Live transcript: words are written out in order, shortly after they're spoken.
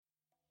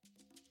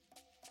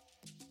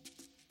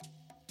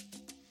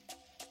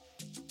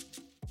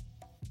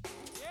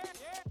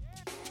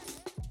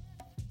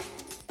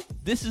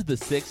This is the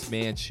Sixth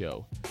Man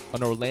Show,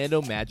 an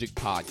Orlando Magic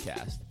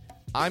podcast.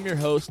 I'm your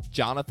host,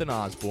 Jonathan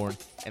Osborne,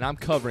 and I'm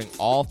covering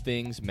all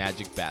things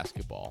Magic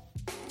basketball.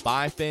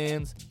 By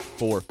fans,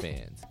 for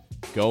fans.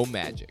 Go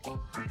Magic.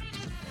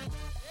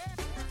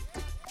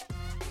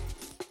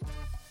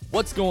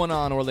 What's going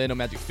on, Orlando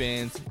Magic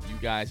fans? You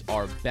guys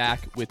are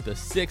back with the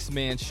Sixth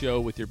Man Show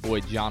with your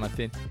boy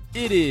Jonathan.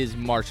 It is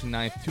March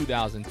 9th,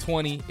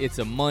 2020. It's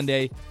a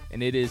Monday,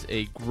 and it is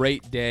a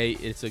great day.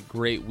 It's a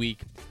great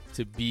week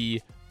to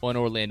be an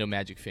Orlando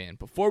Magic fan.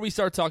 Before we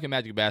start talking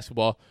Magic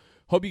basketball,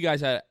 hope you guys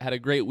had a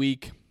great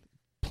week.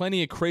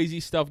 Plenty of crazy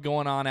stuff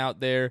going on out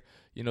there.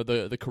 You know,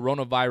 the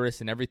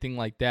coronavirus and everything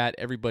like that.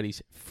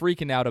 Everybody's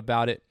freaking out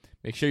about it.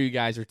 Make sure you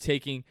guys are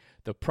taking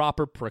the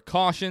proper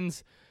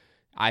precautions.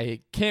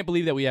 I can't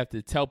believe that we have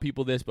to tell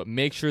people this, but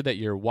make sure that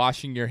you're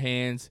washing your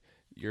hands,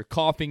 you're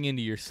coughing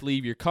into your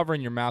sleeve, you're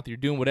covering your mouth, you're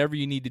doing whatever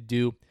you need to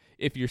do.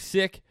 If you're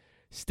sick,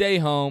 stay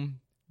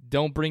home.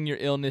 Don't bring your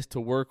illness to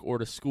work or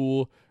to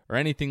school or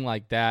anything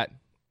like that.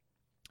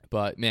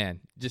 But,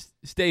 man, just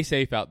stay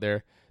safe out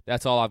there.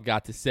 That's all I've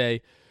got to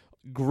say.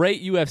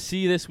 Great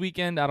UFC this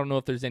weekend. I don't know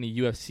if there's any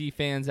UFC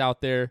fans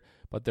out there,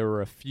 but there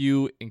were a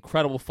few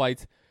incredible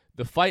fights.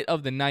 The fight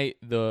of the night,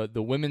 the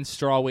women's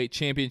strawweight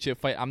championship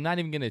fight, I'm not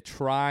even going to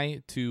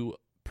try to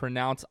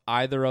pronounce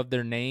either of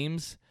their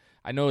names.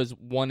 I know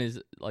one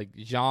is like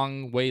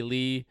Zhang Wei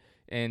Li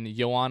and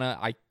Joanna.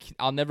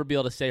 I'll never be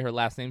able to say her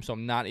last name, so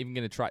I'm not even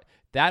going to try.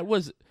 That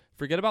was,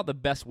 forget about the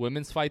best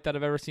women's fight that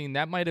I've ever seen.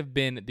 That might have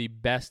been the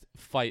best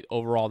fight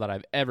overall that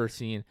I've ever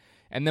seen.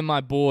 And then my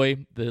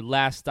boy, the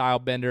last style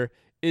bender,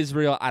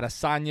 Israel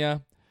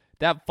Adesanya.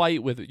 That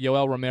fight with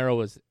Yoel Romero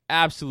was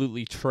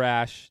absolutely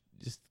trash.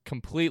 Just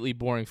completely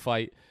boring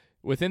fight.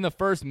 Within the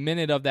first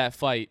minute of that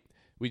fight,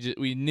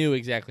 we knew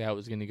exactly how it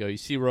was going to go. You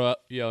see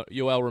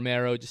Yoel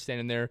Romero just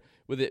standing there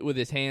with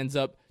his hands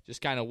up,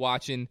 just kind of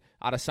watching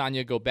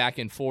Adesanya go back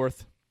and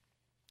forth.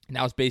 And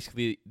that was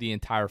basically the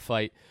entire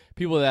fight.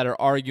 People that are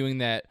arguing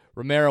that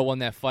Romero won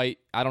that fight,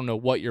 I don't know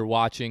what you're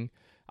watching.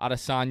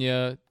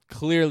 Adesanya,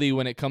 clearly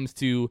when it comes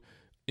to,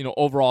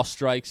 overall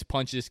strikes,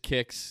 punches,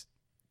 kicks,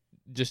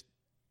 just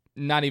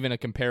not even a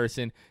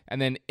comparison. And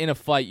then in a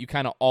fight, you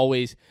kind of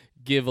always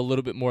give a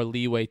little bit more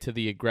leeway to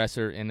the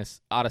aggressor, and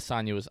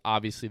Adesanya was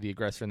obviously the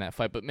aggressor in that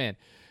fight. But, man,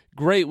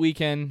 great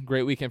weekend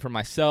for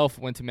myself.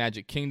 Went to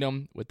Magic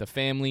Kingdom with the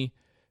family,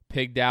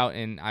 pigged out,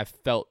 and I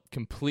felt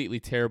completely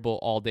terrible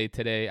all day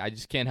today. I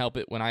just can't help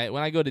it. When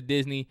I go to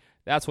Disney,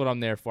 that's what I'm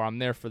there for. I'm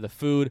there for the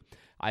food.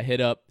 I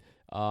hit up,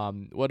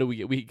 what do we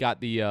get? We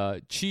got the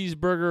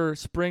cheeseburger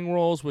spring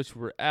rolls, which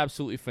were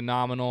absolutely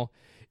phenomenal.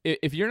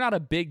 If you're not a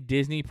big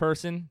Disney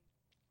person,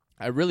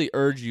 I really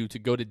urge you to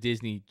go to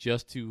Disney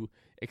just to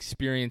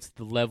experience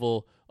the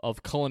level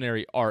of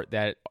culinary art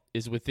that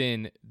is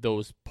within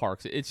those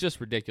parks. It's just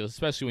ridiculous,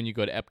 especially when you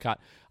go to Epcot.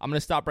 I'm going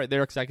to stop right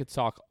there because I could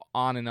talk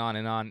on and on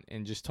and on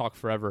and just talk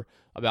forever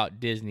about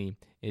Disney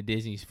and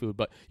Disney's food.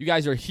 But you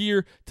guys are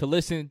here to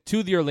listen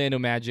to the Orlando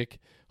Magic.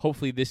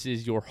 Hopefully this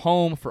is your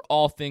home for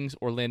all things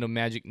Orlando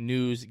Magic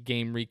news,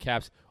 game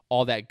recaps,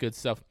 all that good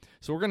stuff.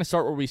 So we're going to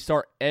start where we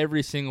start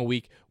every single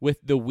week with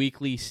the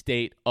weekly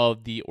state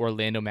of the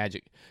Orlando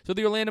Magic. So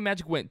the Orlando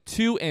Magic went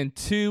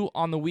 2-2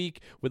 on the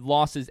week with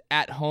losses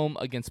at home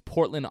against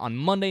Portland on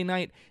Monday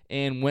night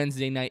and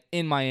Wednesday night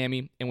in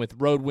Miami, and with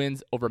road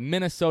wins over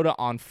Minnesota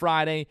on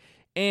Friday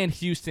and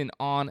Houston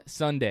on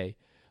Sunday.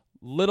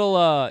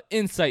 Little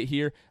insight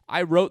here.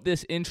 I wrote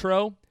this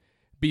intro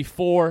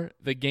before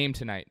the game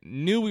tonight.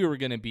 Knew we were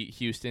going to beat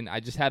Houston. I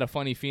just had a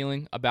funny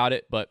feeling about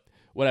it, but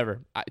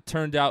whatever. It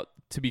turned out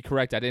to be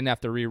correct. I didn't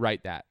have to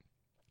rewrite that.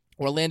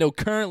 Orlando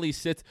currently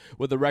sits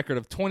with a record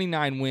of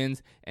 29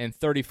 wins and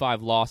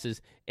 35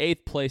 losses,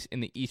 8th place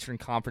in the Eastern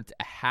Conference,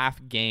 a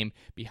half game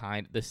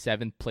behind the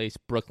 7th place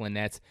Brooklyn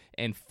Nets,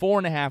 and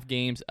 4.5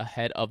 games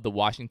ahead of the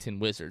Washington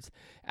Wizards.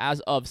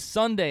 As of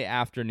Sunday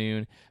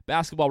afternoon,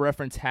 Basketball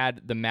Reference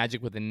had the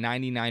Magic with a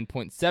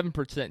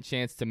 99.7%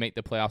 chance to make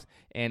the playoffs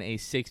and a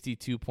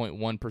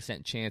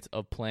 62.1% chance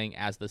of playing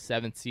as the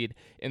 7th seed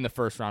in the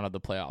first round of the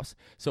playoffs.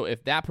 So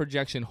if that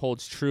projection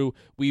holds true,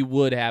 we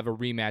would have a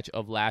rematch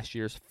of last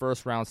year's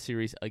first round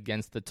series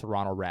against the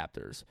Toronto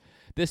Raptors.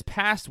 This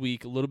past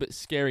week, a little bit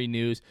scary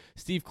news.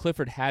 Steve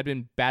Clifford had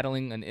been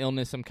battling an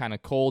illness, some kind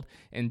of cold,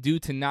 and due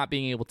to not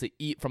being able to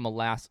eat from a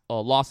loss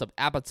of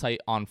appetite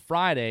on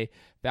Friday,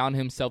 found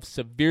himself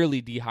severely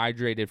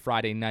dehydrated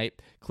Friday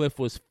night. Cliff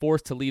was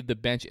forced to leave the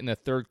bench in the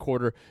third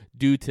quarter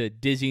due to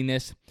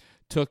dizziness.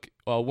 Took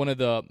one of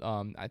the,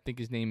 I think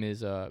his name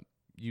is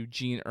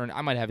Eugene Ern.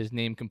 I might have his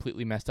name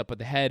completely messed up, but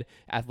the head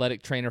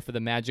athletic trainer for the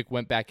Magic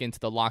went back into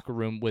the locker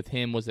room with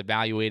him, was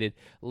evaluated,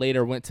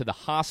 later went to the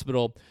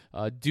hospital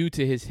due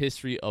to his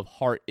history of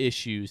heart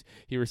issues.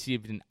 He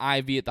received an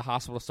IV at the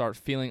hospital,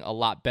 started feeling a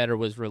lot better,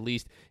 was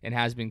released, and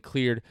has been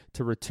cleared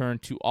to return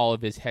to all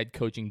of his head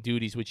coaching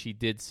duties, which he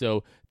did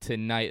so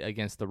tonight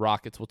against the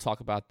Rockets. We'll talk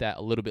about that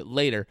a little bit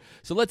later.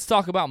 So let's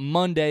talk about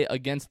Monday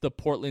against the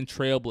Portland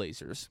Trail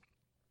Blazers.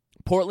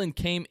 Portland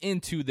came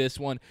into this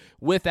one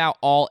without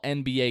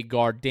all-NBA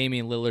guard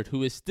Damian Lillard,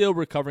 who is still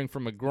recovering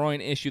from a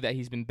groin issue that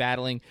he's been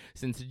battling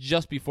since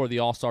just before the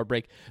All-Star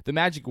break. The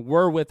Magic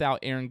were without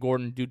Aaron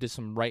Gordon due to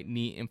some right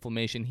knee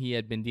inflammation he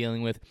had been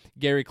dealing with.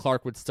 Gary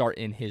Clark would start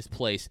in his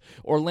place.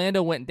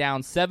 Orlando went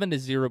down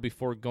 7-0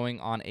 before going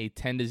on a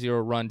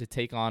 10-0 run to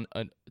take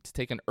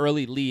an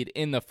early lead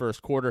in the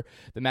first quarter.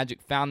 The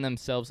Magic found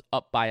themselves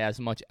up by as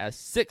much as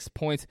 6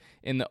 points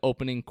in the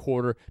opening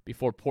quarter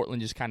before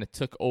Portland just kind of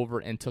took over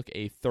and took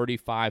a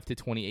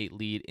 35-28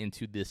 lead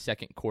into the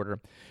second quarter.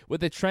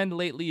 With a trend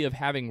lately of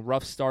having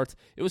rough starts,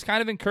 it was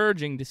kind of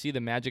encouraging to see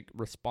the Magic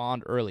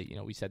respond early.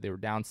 We said they were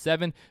down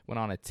 7, went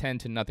on a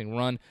 10-0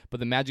 run, but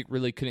the Magic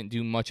really couldn't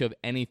do much of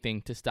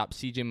anything to stop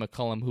CJ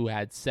McCollum, who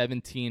had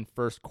 17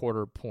 first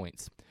quarter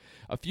points.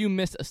 A few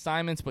missed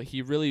assignments, but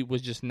he really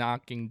was just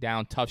knocking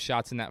down tough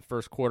shots in that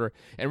first quarter,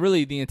 and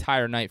really the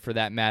entire night for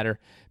that matter.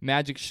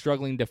 Magic,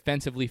 struggling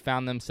defensively,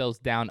 found themselves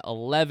down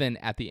 11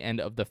 at the end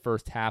of the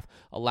first half,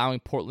 allowing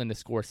Portland to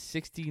score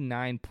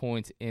 69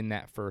 points in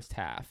that first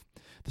half.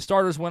 The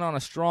starters went on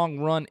a strong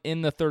run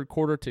in the third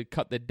quarter to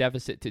cut the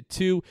deficit to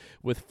 2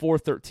 with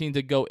 4:13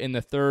 to go in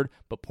the third,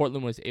 but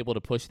Portland was able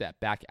to push that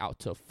back out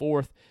to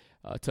 4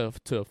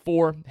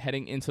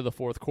 heading into the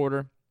fourth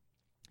quarter.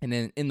 And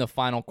then in the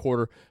final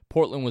quarter,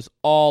 Portland was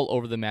all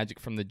over the Magic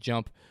from the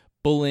jump,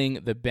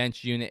 bullying the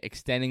bench unit,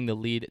 extending the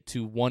lead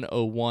to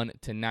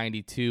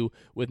 101-92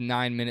 with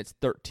 9 minutes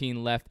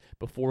 13 left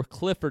before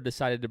Clifford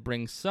decided to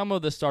bring some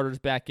of the starters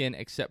back in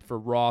except for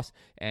Ross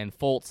and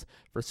Fultz.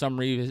 For some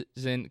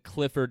reason,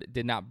 Clifford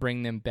did not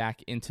bring them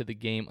back into the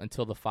game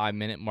until the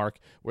 5-minute mark,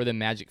 where the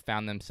Magic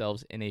found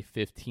themselves in a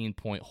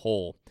 15-point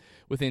hole.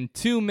 Within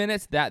 2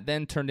 minutes, that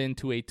then turned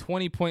into a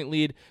 20-point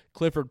lead.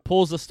 Clifford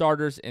pulls the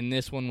starters, and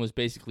this one was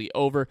basically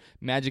over.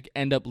 Magic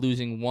end up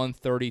losing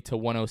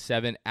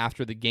 130-107.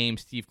 After the game,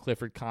 Steve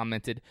Clifford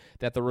commented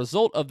that the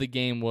result of the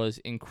game was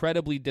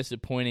incredibly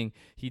disappointing.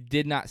 He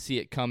did not see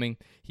it coming.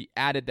 He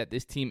added that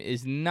this team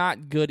is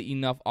not good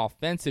enough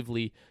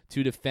offensively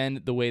to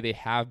defend the way they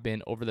have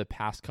been over the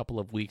past couple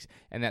of weeks,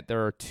 and that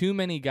there are too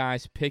many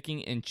guys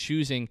picking and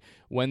choosing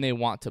when they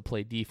want to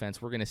play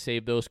defense. We're going to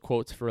save those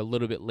quotes for a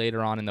little bit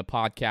later on in the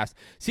podcast.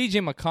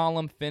 CJ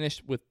McCollum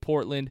finished with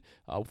Portland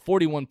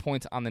 41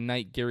 points on the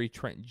night. Gary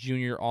Trent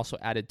Jr. also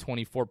added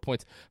 24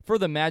 points for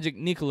the Magic.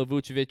 Nikola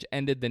Vucevic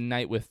ended the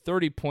night with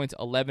 30 points,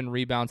 11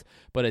 rebounds,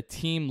 but a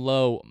team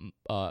low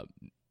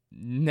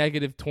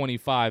negative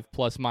 25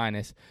 plus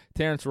minus.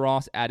 Terrence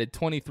Ross added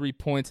 23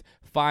 points,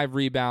 5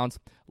 rebounds.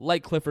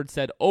 Like Clifford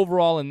said,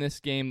 overall in this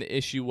game, the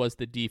issue was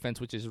the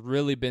defense, which has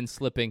really been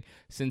slipping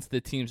since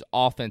the team's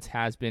offense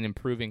has been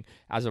improving.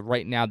 As of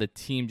right now, the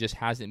team just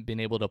hasn't been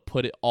able to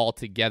put it all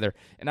together.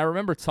 And I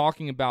remember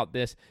talking about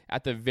this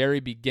at the very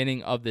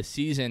beginning of the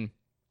season,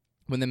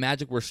 when the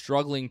Magic were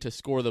struggling to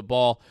score the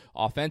ball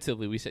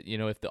offensively. We said,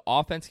 if the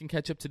offense can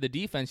catch up to the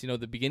defense,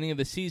 the beginning of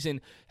the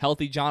season,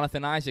 healthy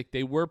Jonathan Isaac,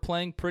 they were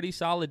playing pretty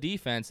solid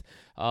defense.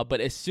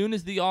 But as soon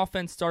as the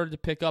offense started to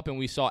pick up and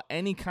we saw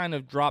any kind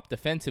of drop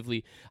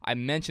defensively, I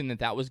mentioned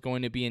that was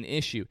going to be an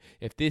issue.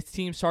 If this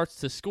team starts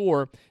to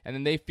score and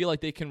then they feel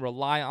like they can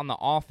rely on the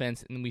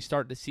offense and we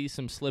start to see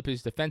some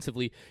slippage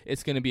defensively,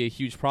 it's going to be a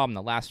huge problem.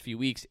 The last few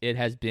weeks, it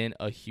has been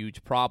a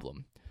huge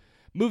problem.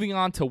 Moving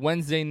on to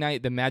Wednesday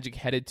night, the Magic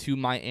headed to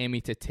Miami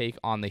to take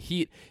on the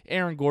Heat.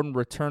 Aaron Gordon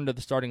returned to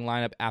the starting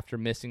lineup after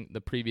missing the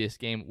previous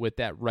game with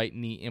that right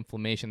knee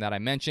inflammation that I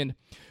mentioned.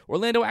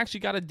 Orlando actually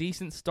got a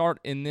decent start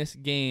in this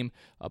game,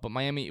 but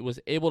Miami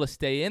was able to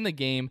stay in the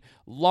game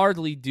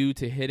largely due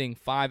to hitting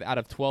 5 out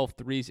of 12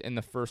 threes in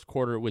the first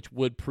quarter, which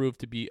would prove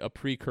to be a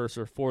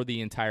precursor for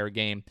the entire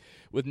game.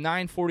 With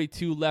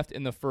 9:42 left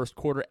in the first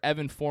quarter,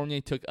 Evan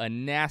Fournier took a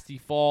nasty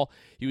fall.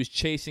 He was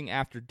chasing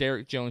after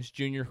Derrick Jones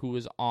Jr., who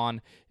was on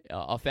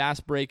a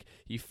fast break.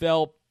 He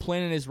fell,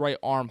 planted his right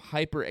arm,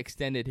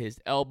 hyperextended his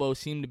elbow,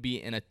 seemed to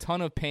be in a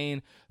ton of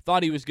pain,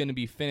 thought he was going to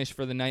be finished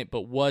for the night,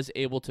 but was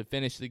able to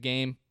finish the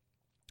game,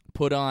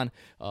 put on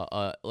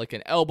like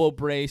an elbow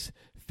brace,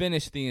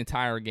 finished the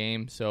entire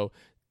game. So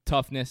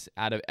toughness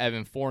out of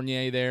Evan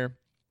Fournier there.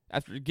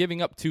 After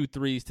giving up 2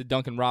 threes to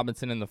Duncan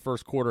Robinson in the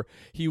first quarter,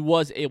 he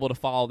was able to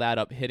follow that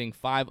up, hitting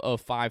 5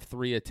 of 5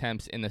 3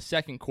 attempts in the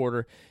second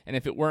quarter. And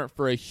if it weren't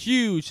for a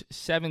huge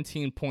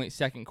 17-point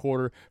second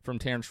quarter from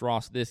Terrence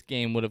Ross, this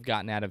game would have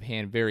gotten out of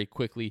hand very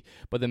quickly.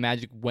 But the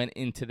Magic went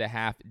into the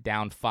half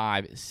down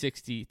 5,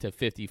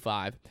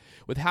 60-55.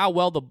 With how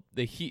well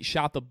the Heat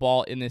shot the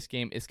ball in this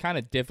game, it's kind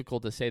of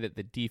difficult to say that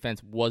the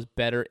defense was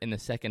better in the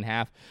second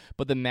half.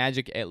 But the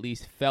Magic at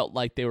least felt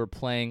like they were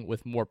playing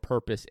with more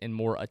purpose and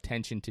more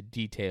attention to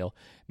detail.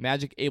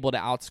 Magic able to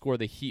outscore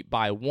the Heat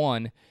by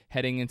 1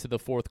 heading into the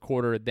fourth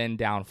quarter, then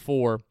down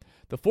 4.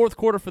 The fourth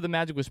quarter for the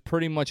Magic was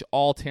pretty much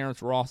all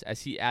Terrence Ross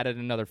as he added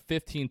another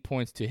 15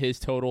 points to his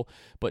total,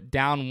 but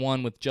down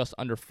 1 with just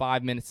under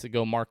 5 minutes to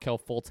go, Markelle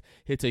Fultz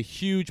hits a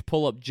huge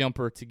pull-up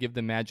jumper to give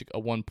the Magic a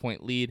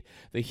 1-point lead.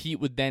 The Heat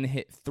would then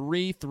hit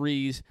 3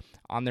 threes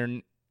on their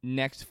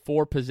next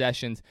 4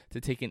 possessions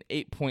to take an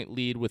 8-point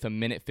lead with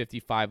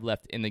 1:55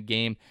 left in the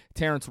game.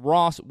 Terrence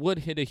Ross would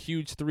hit a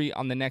huge 3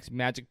 on the next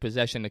Magic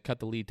possession to cut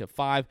the lead to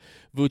 5.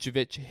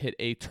 Vucevic hit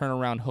a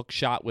turnaround hook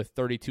shot with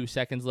 32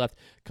 seconds left,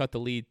 cut the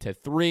lead to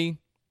 3.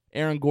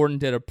 Aaron Gordon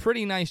did a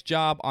pretty nice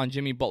job on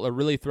Jimmy Butler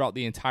really throughout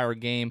the entire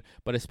game,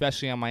 but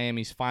especially on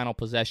Miami's final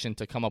possession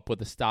to come up with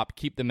a stop,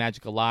 keep the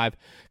Magic alive.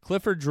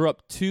 Clifford drew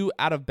up 2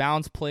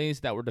 out-of-bounds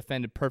plays that were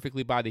defended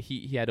perfectly by the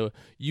Heat. He had to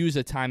use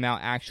a timeout,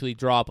 actually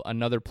draw up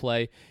another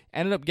play.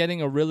 Ended up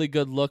getting a really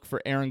good look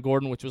for Aaron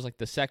Gordon, which was like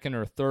the second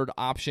or third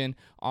option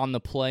on the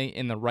play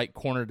in the right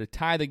corner to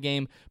tie the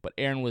game, but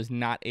Aaron was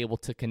not able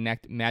to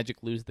connect.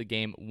 Magic lose the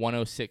game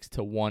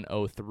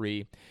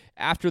 106-103.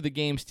 After the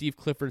game, Steve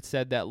Clifford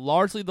said that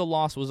largely the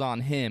loss was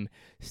on him,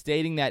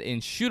 stating that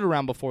in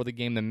shoot-around before the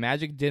game, the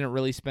Magic didn't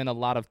really spend a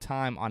lot of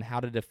time on how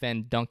to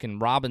defend Duncan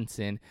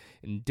Robinson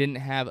and didn't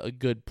have a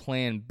good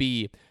plan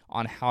B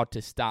on how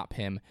to stop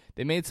him.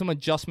 They made some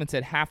adjustments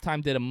at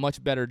halftime, did a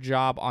much better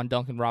job on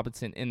Duncan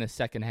Robinson in the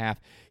second half.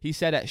 He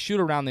said at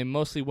shoot-around, they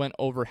mostly went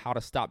over how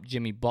to stop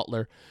Jimmy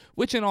Butler,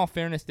 which in all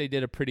fairness, they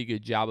did a pretty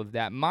good job of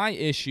that. My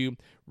issue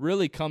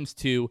really comes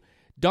to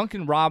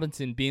Duncan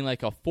Robinson being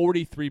like a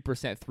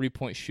 43%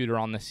 three-point shooter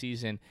on the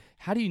season.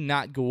 How do you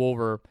not go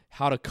over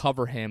how to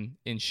cover him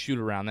in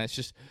shoot-around? That's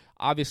just,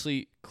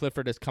 obviously,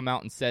 Clifford has come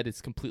out and said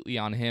it's completely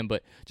on him,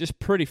 but just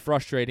pretty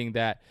frustrating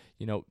that,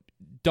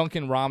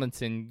 Duncan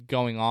Robinson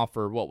going off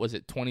for,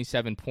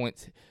 27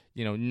 points,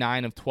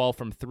 9 of 12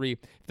 from 3. If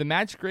the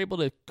Magic are able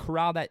to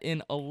corral that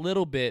in a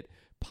little bit,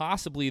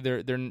 possibly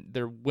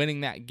they're winning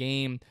that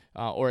game,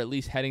 or at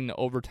least heading to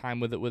overtime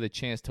with a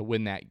chance to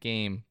win that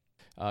game.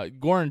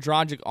 Goran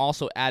Dragic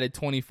also added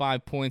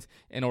 25 points,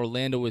 and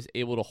Orlando was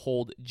able to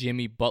hold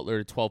Jimmy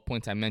Butler to 12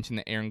 points. I mentioned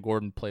that Aaron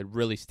Gordon played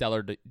really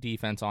stellar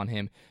defense on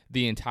him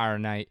the entire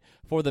night.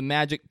 For the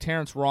Magic,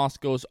 Terrence Ross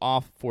goes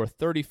off for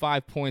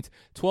 35 points,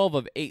 12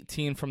 of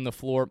 18 from the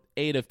floor,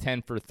 8 of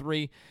 10 for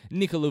 3.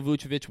 Nikola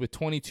Vucevic with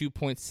 22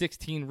 points,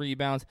 16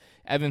 rebounds.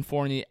 Evan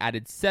Fournier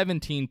added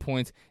 17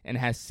 points and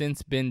has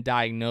since been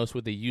diagnosed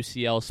with a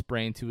UCL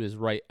sprain to his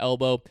right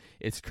elbow.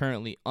 It's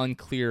currently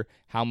unclear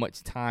how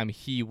much time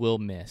he will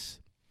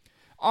miss.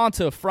 On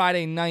to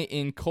Friday night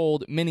in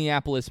cold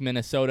Minneapolis,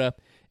 Minnesota.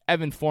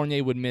 Evan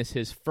Fournier would miss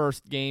his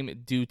first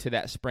game due to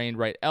that sprained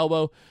right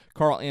elbow.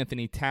 Karl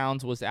Anthony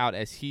Towns was out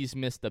as he's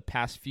missed the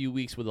past few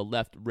weeks with a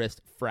left wrist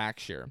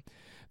fracture.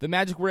 The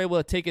Magic were able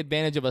to take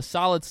advantage of a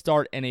solid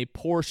start and a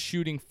poor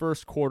shooting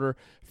first quarter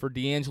for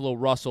D'Angelo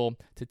Russell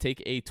to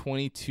take a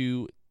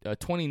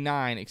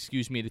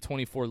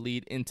 29-24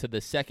 lead into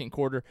the second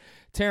quarter.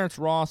 Terrence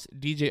Ross,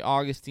 DJ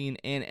Augustine,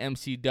 and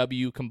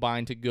MCW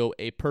combined to go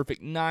a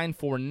perfect 9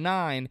 for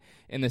 9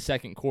 in the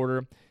second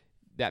quarter.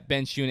 That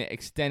bench unit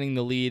extending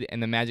the lead,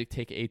 and the Magic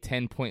take a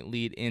 10-point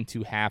lead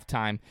into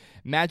halftime.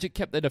 Magic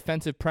kept the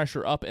defensive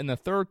pressure up in the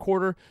third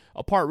quarter,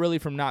 apart really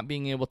from not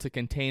being able to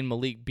contain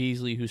Malik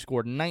Beasley, who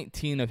scored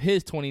 19 of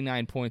his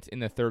 29 points in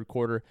the third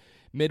quarter.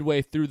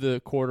 Midway through the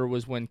quarter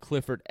was when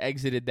Clifford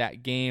exited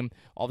that game.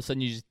 All of a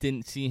sudden, you just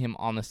didn't see him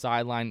on the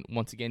sideline.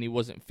 Once again, he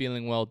wasn't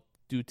feeling well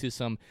due to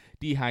some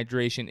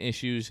dehydration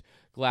issues.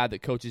 Glad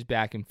that coach is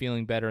back and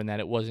feeling better and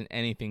that it wasn't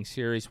anything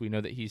serious. We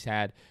know that he's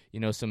had,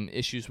 some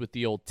issues with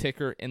the old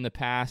ticker in the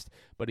past,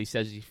 but he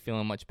says he's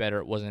feeling much better.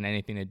 It wasn't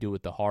anything to do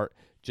with the heart,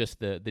 just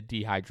the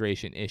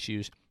dehydration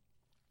issues.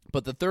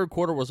 But the third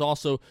quarter was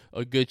also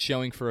a good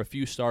showing for a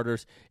few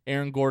starters.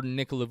 Aaron Gordon,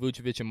 Nikola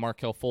Vucevic, and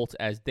Markelle Fultz,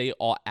 as they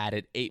all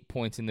added 8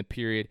 points in the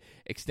period,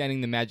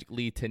 extending the Magic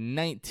lead to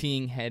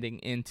 19 heading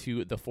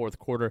into the fourth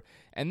quarter.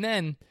 And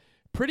then,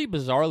 pretty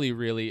bizarrely,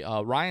 really,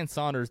 Ryan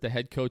Saunders, the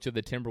head coach of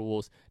the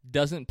Timberwolves,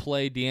 doesn't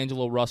play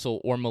D'Angelo Russell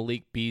or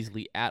Malik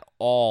Beasley at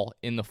all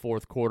in the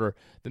fourth quarter.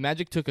 The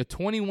Magic took a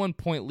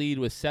 21-point lead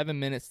with 7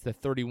 minutes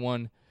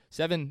 31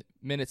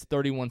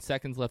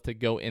 seconds left to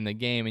go in the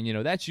game.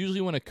 And, that's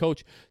usually when a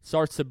coach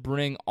starts to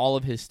bring all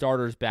of his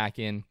starters back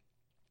in.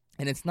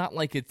 And it's not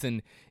like it's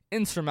an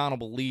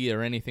insurmountable lead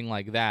or anything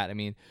like that.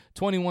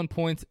 21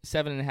 points,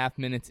 7.5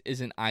 minutes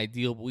isn't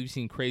ideal, but we've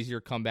seen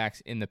crazier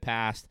comebacks in the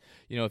past.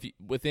 If you,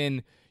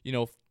 within,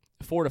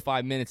 4 to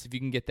 5 minutes, if you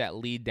can get that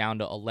lead down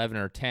to 11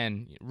 or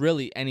 10,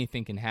 really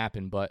anything can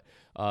happen. But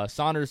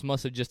Saunders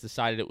must have just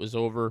decided it was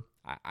over.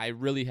 I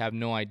really have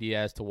no idea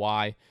as to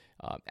why.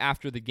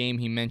 After the game,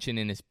 he mentioned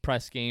in his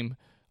post-game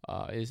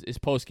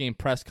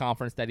press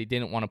conference that he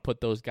didn't want to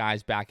put those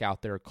guys back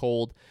out there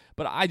cold.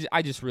 But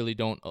I just really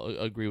don't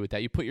agree with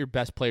that. You put your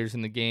best players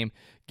in the game,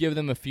 give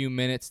them a few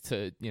minutes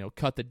to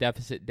cut the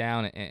deficit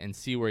down and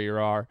see where you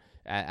are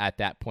at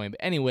that point.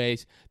 But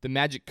anyways, the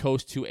Magic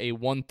coast to a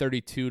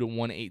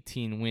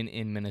 132-118 win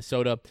in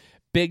Minnesota.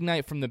 Big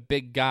night from the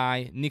big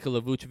guy,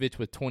 Nikola Vucevic,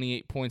 with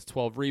 28 points,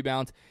 12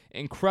 rebounds.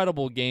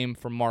 Incredible game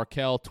from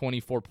Markelle,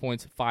 24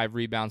 points, 5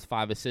 rebounds,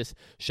 5 assists.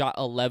 Shot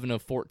 11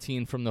 of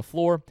 14 from the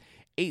floor.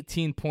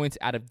 18 points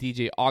out of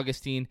DJ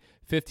Augustine,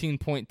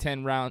 15-point,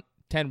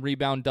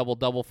 10-rebound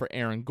double-double for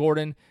Aaron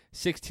Gordon,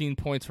 16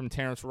 points from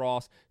Terrence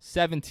Ross,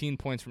 17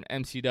 points from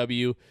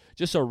MCW.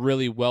 Just a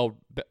really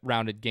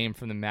well-rounded game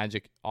from the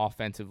Magic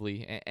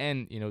offensively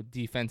and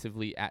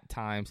defensively at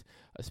times,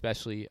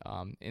 especially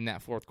in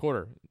that fourth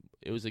quarter.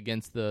 It was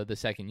against the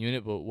second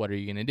unit, but what are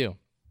you going to do?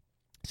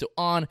 So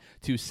on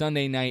to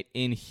Sunday night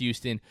in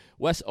Houston.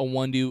 Wes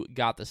Iwundu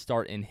got the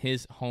start in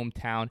his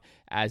hometown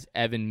as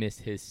Evan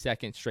missed his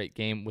second straight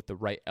game with the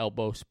right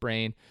elbow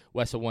sprain.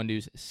 Wes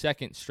Iwundu's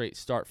second straight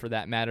start for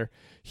that matter.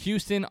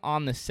 Houston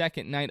on the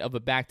second night of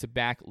a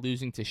back-to-back,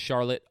 losing to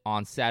Charlotte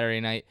on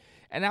Saturday night.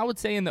 And I would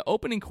say in the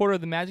opening quarter,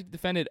 the Magic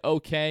defended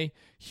okay.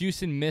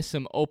 Houston missed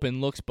some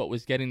open looks, but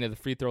was getting to the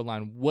free throw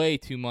line way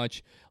too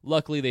much.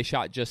 Luckily, they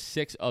shot just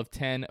 6 of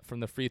 10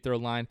 from the free throw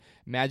line.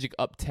 Magic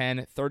up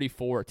 10,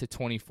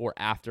 34-24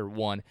 after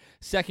one.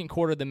 Second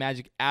quarter, the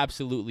Magic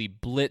absolutely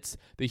blitzed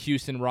the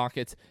Houston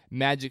Rockets.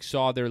 Magic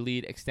saw their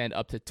lead extend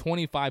up to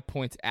 25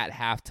 points at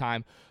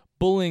halftime,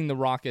 bullying the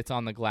Rockets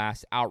on the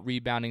glass,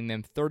 out-rebounding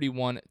them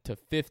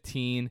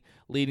 31-15,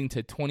 leading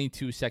to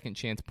 22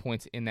 second-chance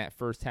points in that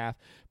first half.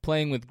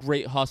 Playing with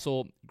great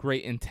hustle,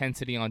 great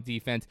intensity on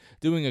defense,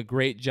 doing a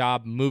great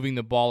job moving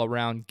the ball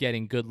around,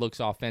 getting good looks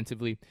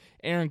offensively.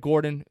 Aaron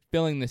Gordon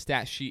filling the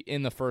stat sheet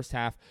in the first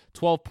half,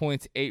 12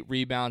 points, 8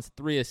 rebounds,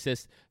 3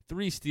 assists,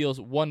 3 steals,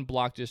 1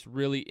 block, just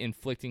really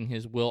inflicting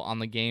his will on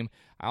the game.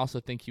 I also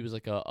think he was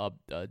like a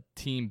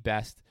team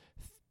best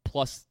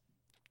plus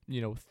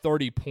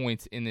 30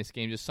 points in this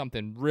game, just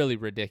something really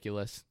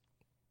ridiculous.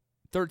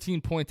 13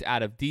 points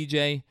out of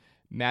DJ.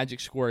 Magic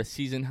scored a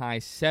season-high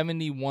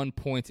 71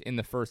 points in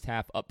the first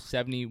half, up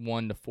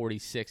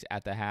 71-46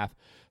 at the half.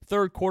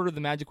 Third quarter,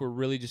 the Magic were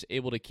really just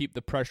able to keep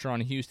the pressure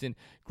on Houston.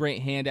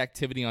 Great hand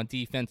activity on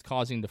defense,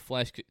 causing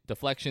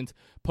deflections,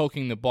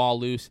 poking the ball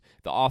loose.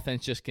 The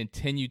offense just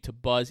continued to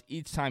buzz.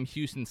 Each time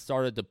Houston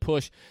started to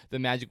push, the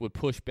Magic would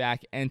push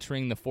back,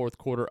 entering the fourth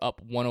quarter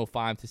up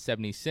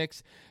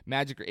 105-76.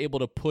 Magic were able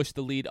to push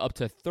the lead up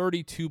to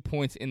 32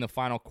 points in the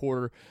final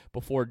quarter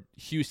before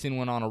Houston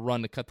went on a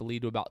run to cut the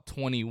lead to about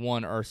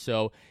 21 or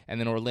so, and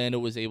then Orlando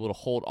was able to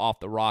hold off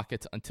the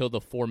Rockets until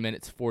the 4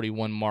 minutes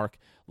 41 mark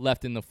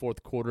left in the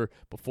fourth quarter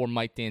before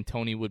Mike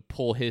D'Antoni would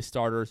pull his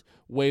starters,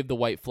 wave the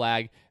white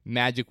flag.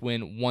 Magic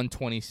win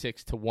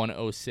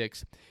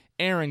 126-106.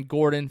 Aaron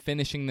Gordon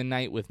finishing the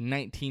night with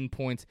 19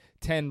 points,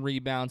 10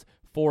 rebounds,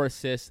 4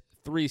 assists,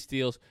 3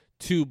 steals,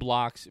 2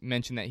 blocks.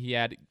 Mentioned that he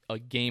had a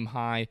game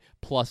high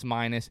plus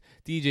minus.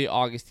 DJ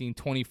Augustine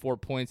 24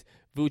 points.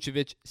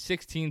 Vucevic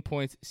 16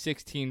 points,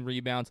 16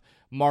 rebounds.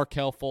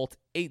 Markelle Fultz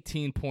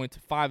 18 points,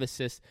 5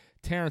 assists.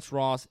 Terrence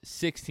Ross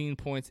 16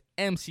 points.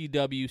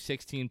 MCW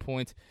 16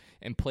 points,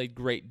 and played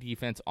great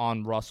defense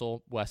on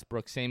Russell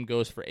Westbrook. Same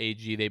goes for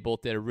AG. They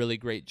both did a really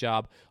great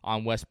job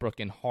on Westbrook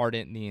and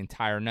Harden the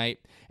entire night.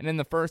 And in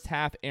the first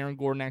half, Aaron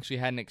Gordon actually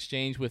had an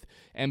exchange with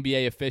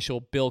NBA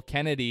official Bill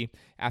Kennedy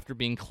after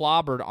being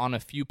clobbered on a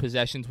few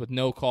possessions with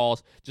no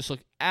calls. Just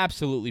looked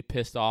absolutely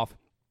pissed off.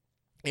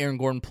 Aaron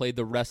Gordon played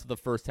the rest of the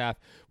first half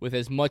with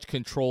as much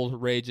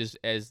controlled rage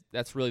as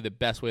that's really the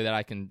best way that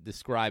I can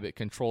describe it,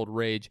 controlled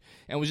rage,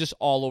 and was just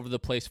all over the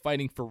place,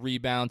 fighting for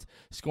rebounds,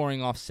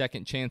 scoring off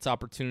second chance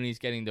opportunities,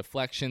 getting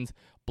deflections,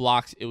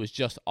 blocks. It was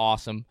just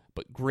awesome,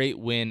 but great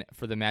win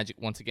for the Magic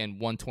once again,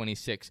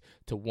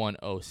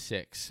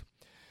 126-106.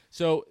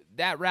 So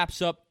that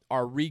wraps up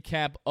our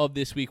recap of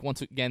this week.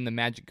 Once again, the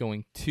Magic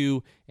going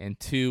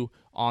 2-2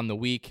 on the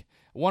week.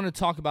 I want to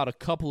talk about a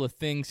couple of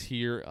things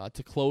here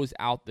to close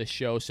out the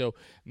show. So,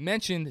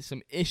 mentioned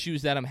some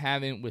issues that I'm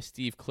having with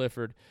Steve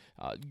Clifford.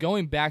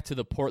 Going back to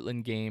the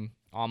Portland game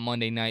on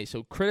Monday night,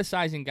 so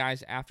criticizing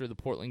guys after the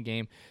Portland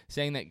game,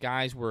 saying that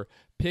guys were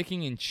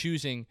picking and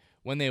choosing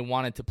when they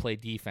wanted to play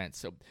defense.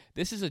 So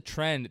this is a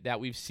trend that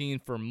we've seen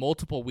for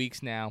multiple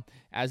weeks now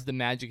as the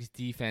Magic's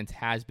defense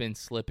has been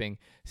slipping.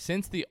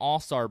 Since the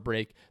All-Star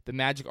break, the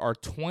Magic are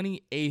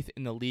 28th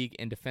in the league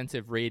in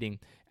defensive rating.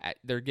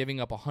 They're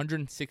giving up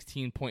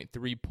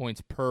 116.3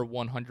 points per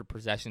 100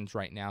 possessions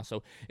right now.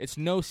 So it's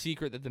no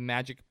secret that the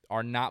Magic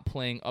are not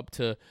playing up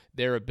to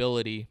their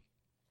ability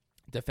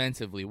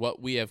defensively,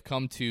 what we have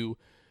come to,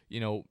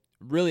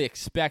 really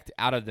expect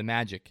out of the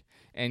Magic.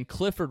 And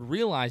Clifford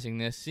realizing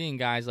this, seeing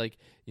guys like,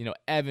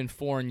 Evan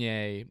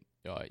Fournier,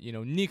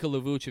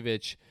 Nikola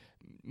Vucevic,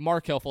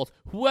 Markelle Fultz,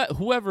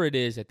 whoever it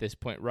is at this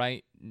point,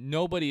 right?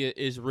 Nobody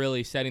is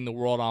really setting the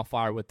world on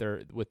fire with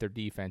their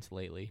defense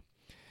lately.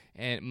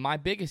 And my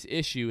biggest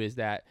issue is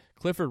that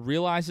Clifford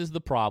realizes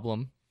the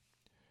problem.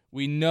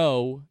 We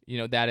know,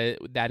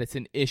 that it's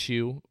an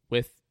issue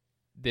with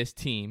this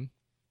team,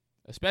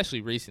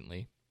 especially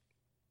recently.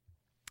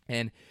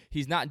 And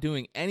he's not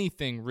doing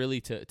anything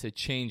really to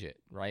change it,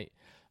 right?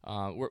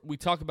 We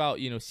talk about,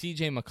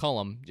 C.J.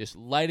 McCollum just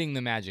lighting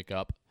the Magic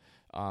up.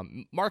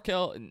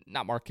 Michael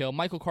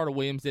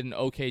Carter-Williams did an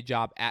okay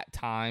job at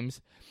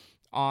times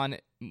on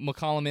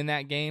McCollum in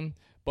that game,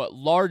 but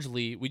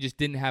largely we just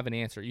didn't have an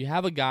answer. You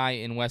have a guy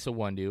in Wes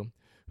Iwundu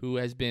who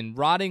has been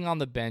rotting on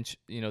the bench,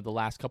 the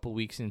last couple of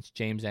weeks since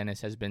James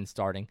Ennis has been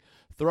starting.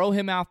 Throw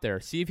him out there.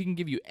 See if he can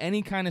give you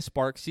any kind of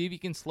spark. See if he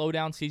can slow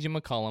down C.J.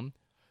 McCollum.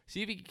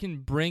 See if he can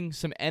bring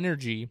some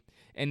energy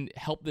and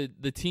help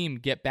the team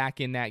get back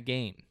in that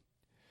game.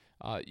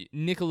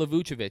 Nikola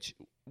Vucevic,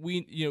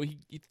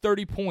 he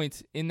 30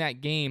 points in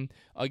that game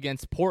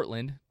against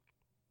Portland,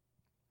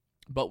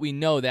 but we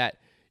know that,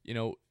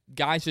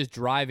 guys just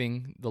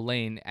driving the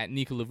lane at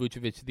Nikola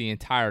Vucevic the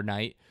entire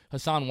night.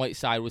 Hassan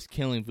Whiteside was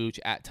killing Vuce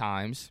at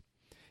times.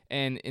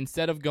 And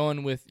instead of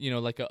going with,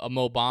 like a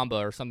Mo Bamba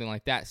or something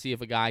like that, see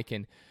if a guy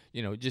can,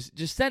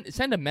 just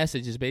send a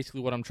message is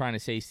basically what I'm trying to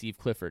say, Steve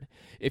Clifford.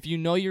 If you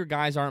know your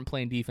guys aren't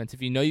playing defense,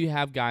 if you know you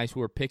have guys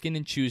who are picking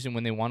and choosing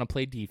when they want to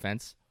play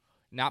defense,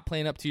 not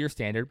playing up to your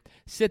standard,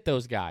 sit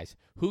those guys.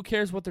 Who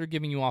cares what they're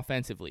giving you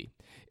offensively?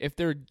 If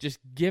they're just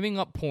giving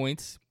up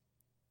points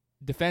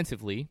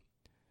defensively,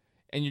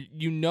 and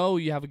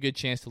you have a good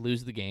chance to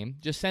lose the game,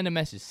 just send a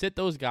message. Sit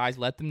those guys,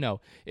 let them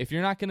know. If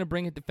you're not going to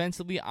bring it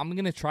defensively, I'm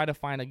going to try to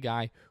find a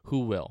guy who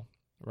will,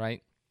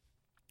 right?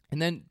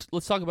 And then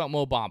let's talk about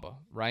Mo Bamba,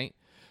 right?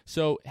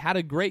 So had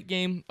a great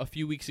game a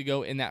few weeks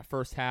ago in that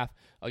first half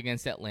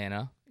against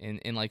Atlanta.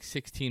 In like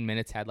 16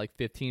 minutes, had like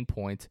 15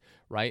 points,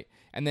 right?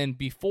 And then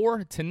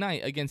before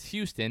tonight against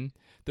Houston,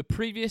 the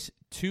previous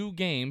 2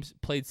 games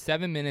played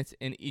 7 minutes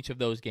in each of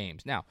those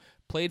games. Now,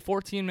 played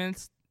 14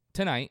 minutes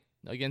tonight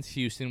against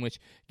Houston, which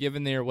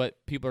given their what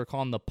people are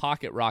calling the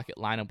pocket rocket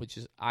lineup, which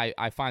is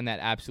I find that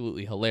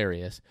absolutely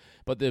hilarious.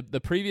 But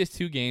the previous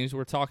 2 games,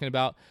 we're talking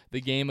about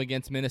the game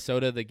against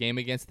Minnesota, the game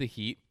against the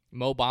Heat,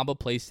 Mo Bamba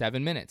plays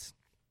 7 minutes.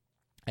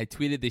 I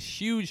tweeted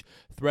this huge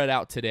thread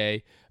out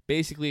today,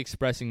 basically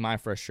expressing my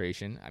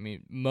frustration. I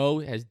mean, Mo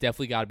has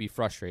definitely got to be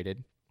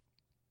frustrated.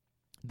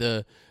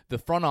 The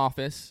front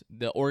office,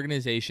 the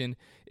organization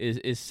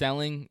is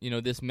selling,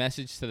 this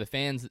message to the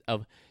fans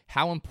of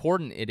how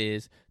important it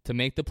is to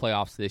make the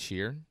playoffs this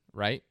year,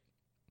 right?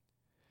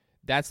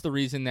 That's the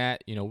reason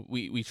that,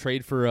 we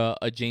trade for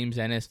a James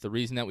Ennis, the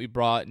reason that we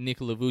brought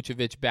Nikola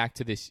Vucevic back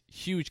to this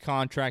huge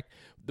contract,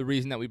 the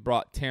reason that we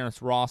brought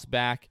Terrence Ross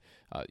back,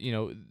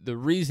 the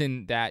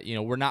reason that,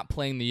 we're not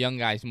playing the young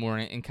guys more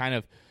and kind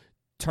of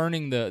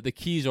turning the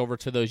keys over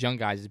to those young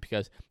guys is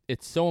because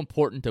it's so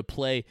important to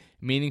play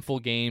meaningful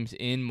games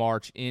in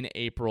March, in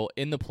April,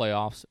 in the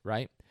playoffs,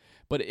 right?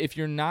 But if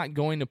you're not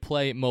going to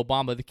play Mo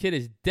Bamba, the kid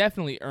has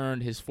definitely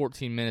earned his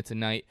 14 minutes a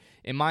night.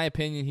 In my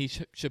opinion, he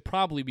should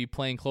probably be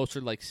playing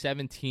closer to like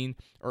 17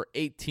 or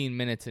 18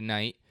 minutes a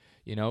night.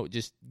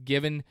 Just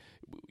given,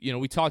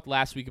 we talked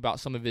last week about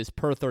some of his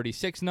per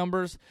 36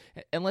 numbers,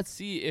 and let's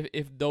see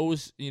if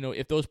those,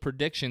 if those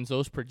predictions,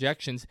 those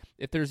projections,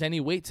 if there's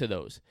any weight to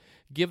those.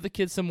 Give the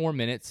kid some more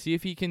minutes, see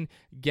if he can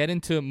get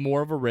into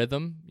more of a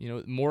rhythm,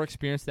 more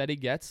experience that he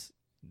gets,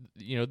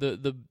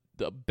 the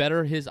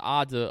better his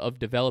odds of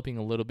developing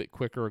a little bit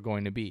quicker are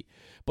going to be.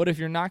 But if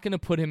you're not going to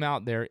put him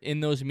out there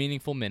in those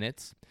meaningful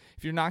minutes,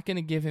 if you're not going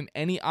to give him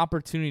any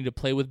opportunity to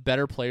play with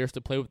better players,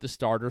 to play with the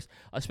starters,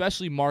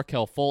 especially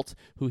Markelle Fultz,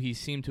 who he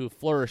seemed to have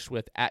flourished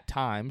with at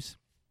times,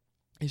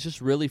 it's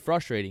just really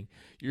frustrating.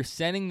 You're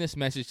sending this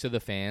message to the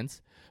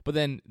fans, but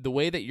then the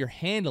way that you're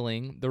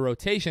handling the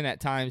rotation at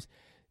times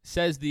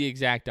says the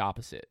exact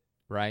opposite,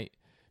 right?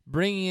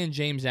 Bringing in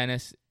James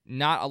Ennis,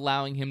 not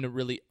allowing him to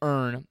really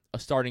earn a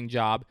starting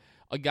job.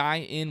 A guy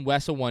in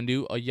Wes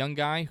Iwundu, a young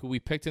guy who we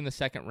picked in the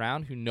second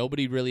round, who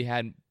nobody really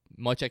had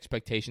much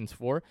expectations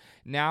for.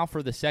 Now,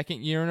 for the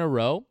second year in a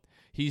row,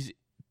 he's,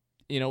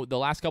 the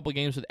last couple of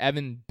games with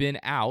Evan been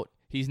out,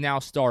 he's now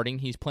starting.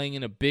 He's playing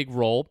in a big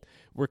role.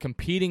 We're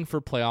competing for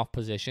playoff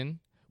position.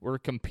 We're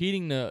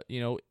competing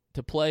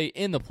to play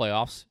in the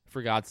playoffs,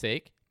 for God's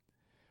sake.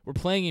 We're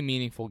playing in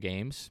meaningful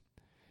games.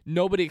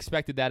 Nobody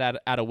expected that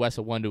out of Wes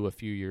Iwundu a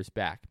few years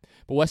back.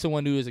 But Wes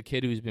Iwundu is a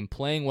kid who's been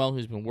playing well,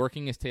 who's been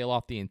working his tail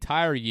off the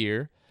entire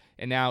year.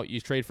 And now you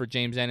trade for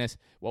James Ennis.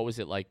 What was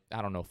it, 4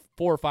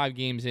 or 5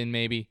 games in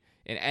maybe,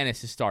 and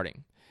Ennis is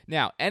starting.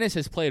 Now, Ennis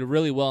has played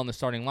really well in the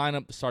starting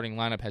lineup. The starting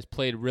lineup has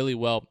played really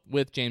well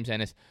with James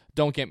Ennis.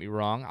 Don't get me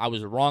wrong. I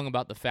was wrong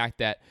about the fact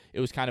that it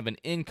was kind of an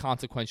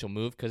inconsequential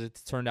move because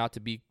it's turned out to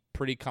be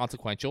pretty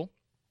consequential.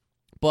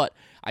 But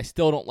I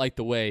still don't like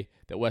the way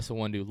that Wes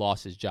Iwundu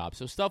lost his job.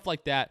 So stuff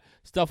like that,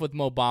 stuff with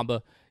Mo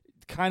Bamba,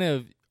 kind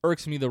of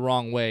irks me the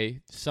wrong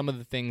way. Some of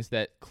the things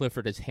that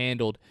Clifford has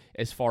handled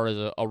as far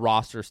as a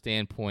roster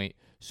standpoint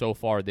so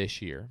far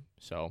this year.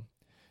 So,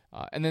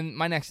 and then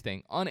my next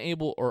thing,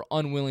 unable or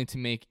unwilling to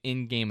make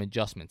in-game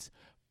adjustments.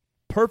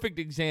 Perfect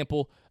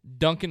example,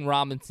 Duncan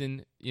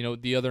Robinson,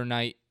 the other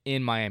night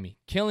in Miami,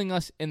 killing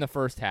us in the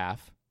first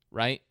half,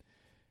 right?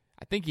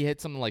 I think he hit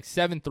something like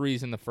 7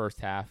 threes in the first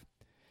half.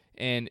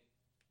 And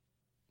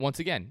once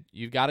again,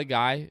 you've got a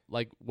guy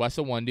like Wes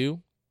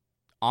Iwundu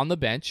on the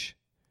bench.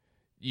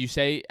 You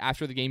say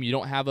after the game you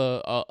don't have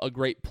a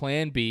great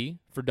plan B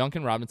for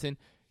Duncan Robinson.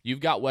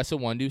 You've got Wes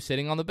Iwundu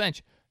sitting on the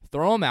bench.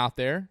 Throw him out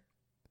there.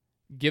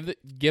 Give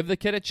the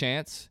kid a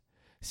chance.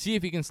 See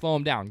if he can slow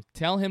him down.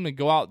 Tell him to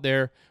go out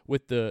there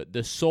with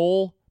the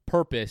sole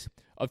purpose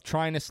of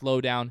trying to slow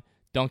down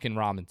Duncan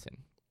Robinson.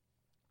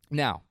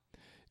 Now,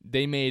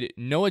 they made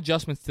no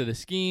adjustments to the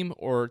scheme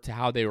or to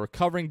how they were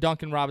covering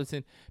Duncan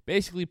Robinson.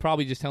 Basically,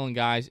 probably just telling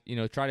guys,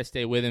 try to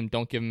stay with him.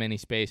 Don't give him any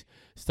space.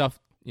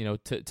 Stuff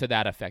to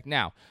that effect.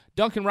 Now,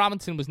 Duncan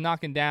Robinson was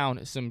knocking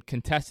down some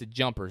contested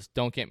jumpers,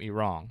 don't get me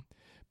wrong.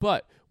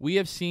 But we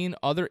have seen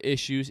other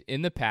issues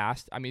in the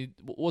past. I mean,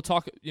 we'll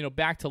talk,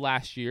 back to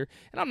last year.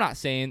 And I'm not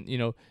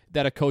saying,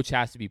 that a coach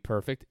has to be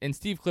perfect. And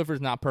Steve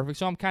Clifford's not perfect.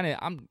 So I'm kind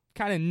of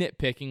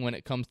nitpicking when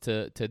it comes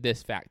to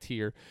this fact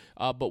here.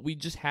 But we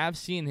just have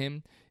seen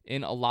him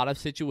in a lot of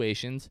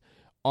situations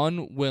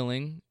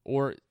unwilling,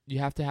 or you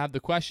have to have the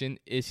question,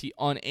 is he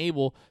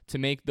unable to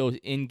make those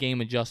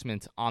in-game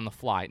adjustments on the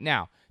fly?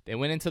 Now, they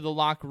went into the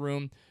locker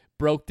room,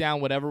 broke down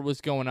whatever was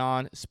going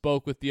on,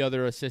 spoke with the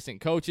other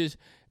assistant coaches,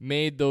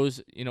 made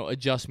those,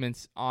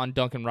 adjustments on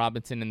Duncan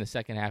Robinson in the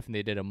second half, and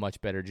they did a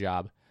much better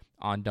job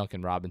on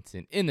Duncan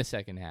Robinson in the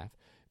second half.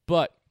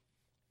 But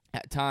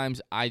at times,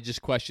 I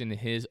just question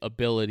his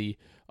ability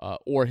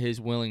or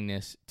his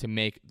willingness to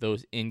make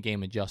those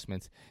in-game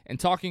adjustments. And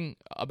talking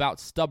about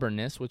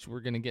stubbornness, which we're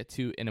going to get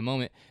to in a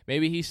moment,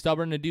 maybe he's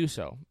stubborn to do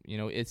so.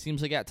 It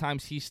seems like at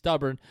times he's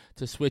stubborn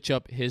to switch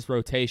up his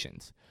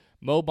rotations.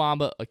 Mo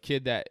Bamba, a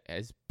kid that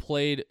has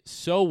played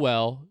so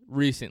well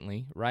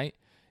recently, right?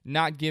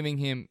 Not giving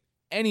him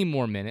any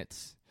more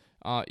minutes.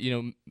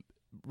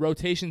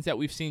 Rotations that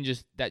we've seen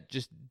just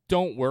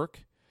don't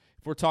work.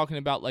 If we're talking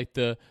about like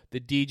the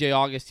DJ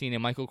Augustine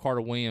and Michael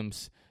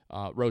Carter-Williams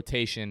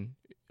rotation,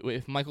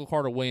 if Michael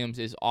Carter-Williams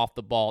is off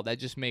the ball, that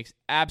just makes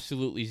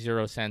absolutely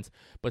zero sense.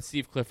 But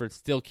Steve Clifford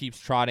still keeps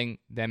trotting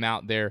them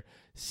out there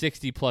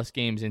 60-plus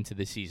games into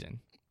the season,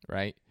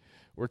 right?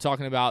 We're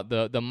talking about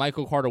the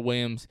Michael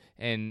Carter-Williams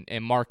and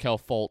Markelle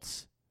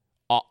Fultz,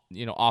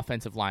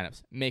 offensive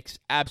lineups. Makes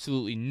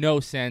absolutely no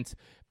sense.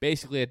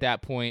 Basically, at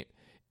that point,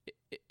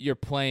 you're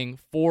playing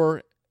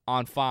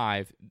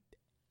 4-on-5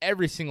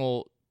 every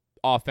single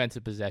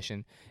offensive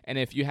possession. And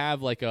if you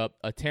have like a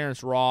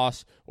Terrence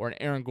Ross or an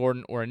Aaron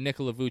Gordon or a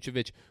Nikola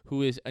Vucevic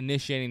who is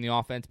initiating the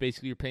offense,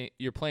 basically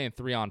you're playing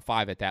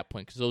 3-on-5 at that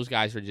point because those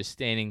guys are just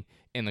standing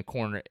in the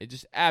corner. It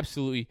just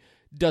absolutely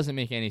doesn't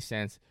make any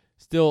sense.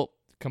 Still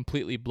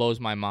completely blows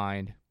my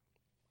mind.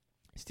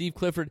 Steve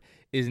Clifford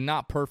is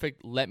not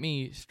perfect. Let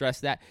me stress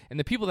that. And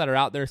the people that are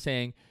out there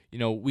saying,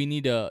 we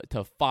need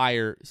to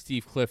fire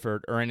Steve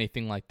Clifford or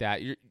anything like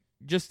that, you're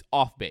just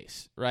off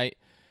base, right?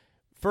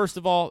 First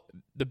of all,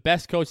 the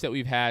best coach that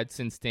we've had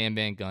since Stan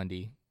Van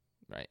Gundy,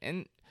 right?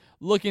 And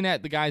looking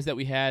at the guys that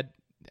we had,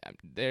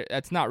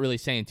 that's not really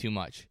saying too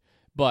much.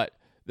 But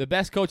the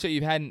best coach that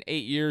you've had in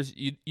 8 years,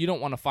 you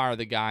don't want to fire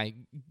the guy,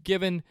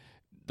 given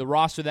the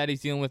roster that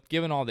he's dealing with,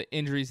 given all the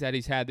injuries that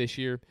he's had this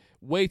year.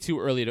 Way too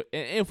early to.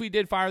 And if we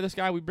did fire this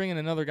guy, we bring in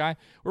another guy.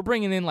 We're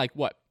bringing in like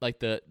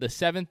the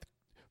seventh.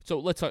 So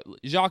let's talk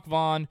Jacques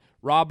Vaughn,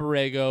 Rob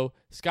Borrego,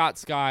 Scott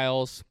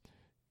Skiles,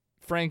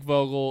 Frank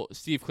Vogel,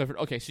 Steve Clifford.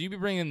 Okay, so you'd be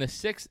bringing in the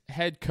sixth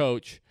head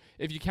coach.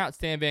 If you count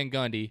Stan Van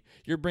Gundy,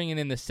 you're bringing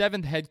in the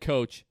seventh head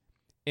coach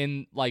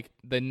in like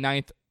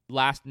the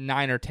last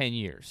 9 or 10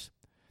 years.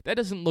 That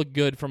doesn't look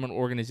good from an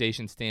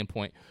organization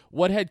standpoint.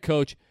 What head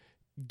coach,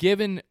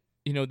 given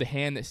the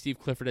hand that Steve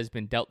Clifford has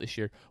been dealt this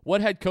year,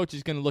 what head coach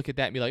is going to look at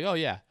that and be like, oh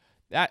yeah,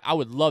 I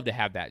would love to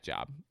have that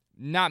job?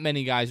 Not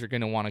many guys are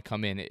going to want to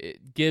come in.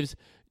 It gives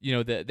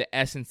the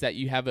essence that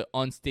you have an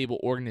unstable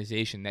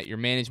organization, that your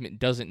management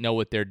doesn't know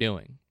what they're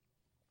doing.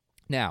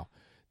 Now,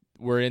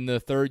 we're in the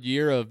third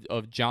year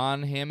of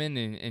John Hammond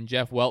and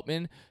Jeff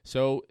Weltman,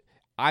 so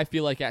I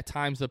feel like at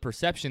times the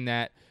perception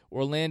that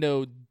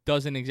Orlando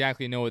doesn't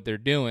exactly know what they're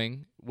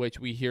doing, which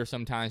we hear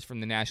sometimes from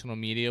the national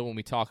media when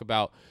we talk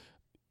about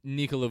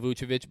Nikola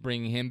Vucevic,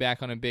 bringing him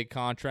back on a big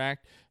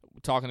contract,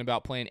 talking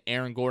about playing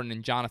Aaron Gordon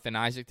and Jonathan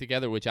Isaac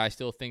together, which I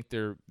still think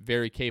they're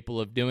very capable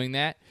of doing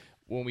that.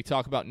 When we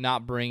talk about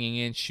not bringing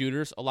in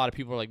shooters, a lot of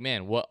people are like,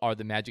 man, what are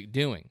the Magic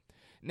doing?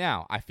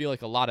 Now, I feel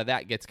like a lot of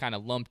that gets kind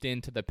of lumped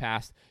into the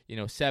past,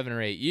 7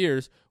 or 8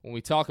 years when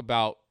we talk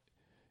about,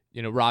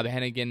 Rob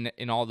Hennigan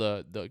and all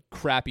the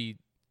crappy,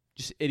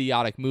 just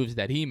idiotic moves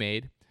that he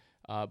made.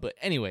 But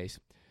anyways,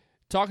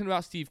 talking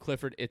about Steve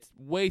Clifford, it's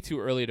way too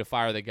early to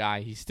fire the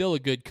guy. He's still a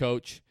good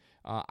coach.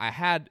 I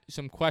had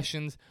some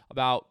questions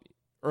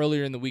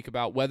earlier in the week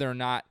about whether or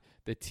not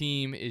the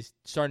team is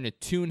starting to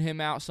tune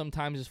him out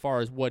sometimes as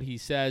far as what he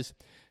says.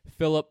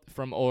 Philip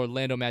from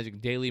Orlando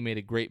Magic Daily made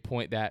a great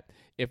point that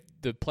if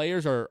the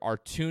players are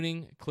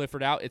tuning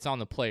Clifford out, it's on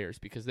the players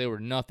because they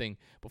were nothing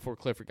before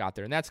Clifford got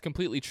there. And that's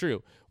completely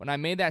true. When I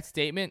made that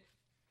statement,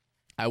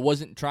 I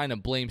wasn't trying to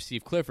blame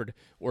Steve Clifford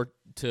or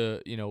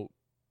to,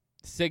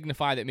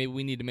 signify that maybe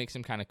we need to make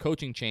some kind of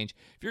coaching change.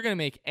 If you're going to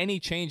make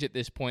any change at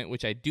this point,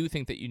 which I do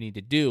think that you need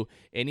to do,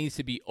 it needs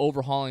to be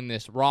overhauling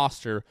this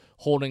roster,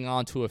 holding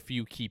on to a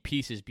few key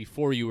pieces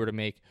before you were to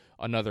make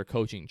another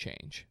coaching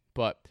change.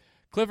 But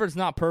Clifford's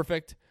not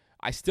perfect.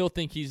 I still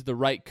think he's the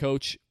right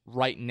coach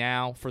right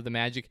now for the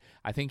Magic.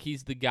 I think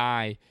he's the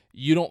guy.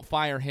 You don't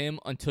fire him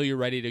until you're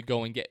ready to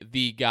go and get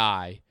the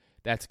guy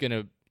that's going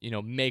to,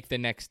 make the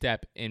next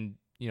step and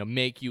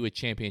make you a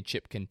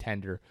championship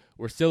contender.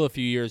 We're still a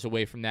few years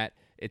away from that.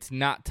 It's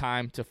not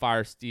time to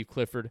fire Steve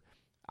Clifford.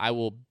 I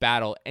will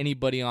battle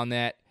anybody on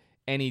that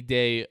any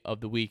day of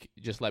the week.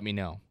 Just let me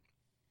know.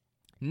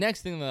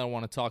 Next thing that I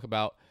want to talk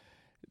about,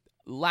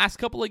 last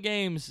couple of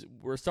games,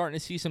 we're starting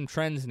to see some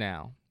trends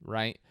now,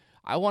 right?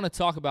 I want to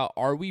talk about,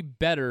 are we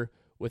better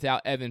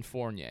without Evan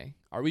Fournier?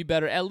 Are we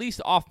better, at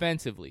least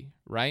offensively,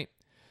 right?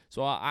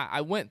 So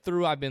I went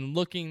through, I've been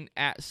looking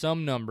at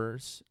some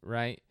numbers,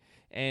 right?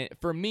 And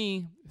for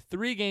me,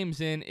 3 games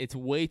in, it's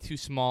way too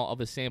small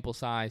of a sample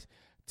size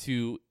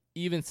to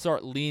even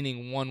start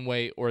leaning one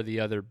way or the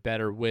other,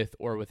 better with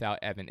or without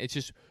Evan. It's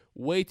just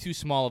way too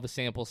small of a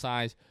sample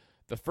size.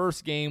 The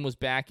first game was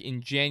back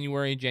in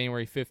January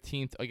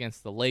 15th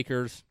against the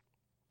Lakers.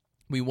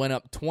 We went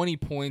up 20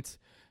 points,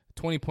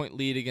 20-point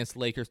lead against the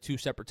Lakers 2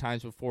 separate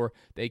times before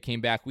they came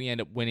back. We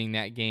ended up winning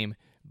that game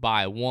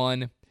by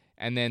 1.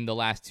 And then the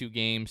last 2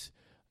 games,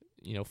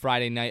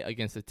 Friday night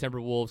against the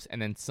Timberwolves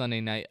and then Sunday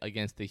night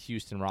against the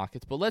Houston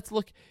Rockets. But let's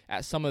look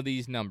at some of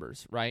these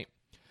numbers, right?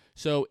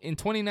 So in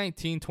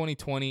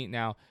 2019-2020,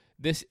 now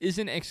this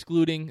isn't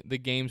excluding the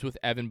games with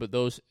Evan, but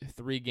those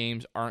 3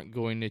 games aren't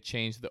going to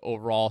change the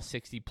overall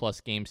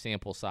 60-plus game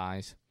sample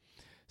size.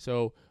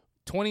 So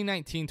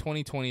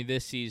 2019-2020,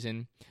 this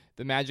season,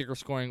 the Magic are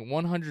scoring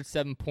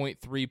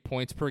 107.3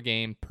 points per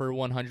game per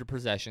 100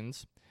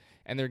 possessions,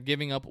 and they're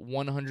giving up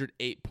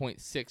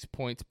 108.6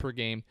 points per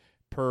game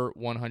per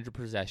 100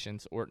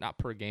 possessions, or not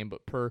per game,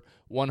 but per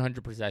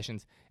 100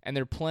 possessions, and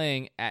they're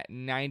playing at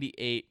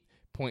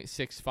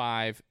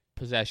 98.65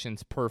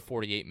 possessions per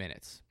 48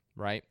 minutes,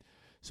 right?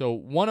 So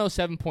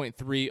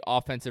 107.3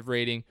 offensive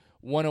rating,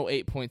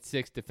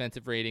 108.6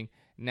 defensive rating,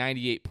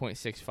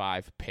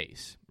 98.65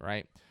 pace,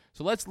 right?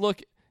 So let's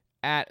look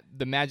at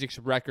the Magic's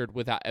record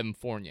without Evan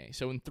Fournier.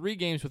 So in 3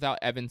 games without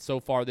Evan so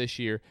far this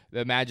year,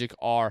 the Magic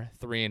are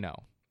 3-0.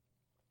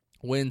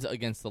 Wins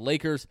against the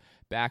Lakers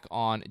back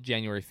on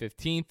January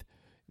 15th,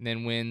 and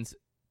then wins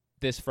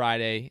this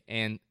Friday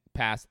and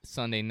past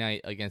Sunday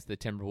night against the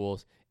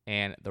Timberwolves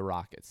and the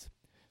Rockets.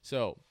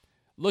 So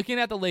looking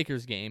at the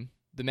Lakers game,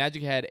 the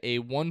Magic had a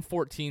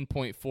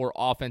 114.4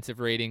 offensive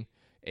rating,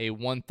 a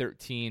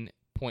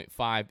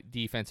 113.5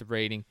 defensive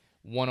rating,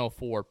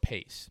 104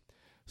 pace.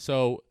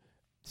 So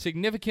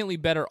significantly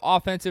better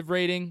offensive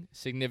rating,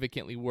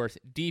 significantly worse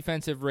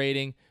defensive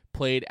rating,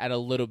 played at a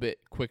little bit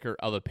quicker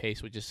of a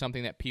pace, which is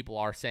something that people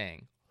are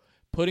saying.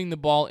 Putting the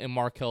ball in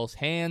Markel's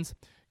hands,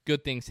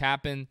 good things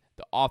happen.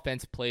 The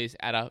offense plays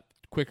at a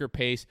quicker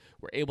pace.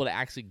 We're able to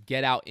actually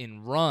get out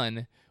and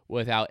run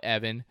without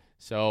Evan.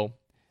 So,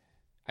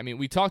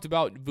 we talked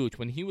about Vooch.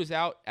 When he was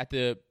out at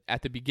the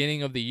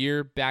beginning of the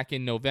year, back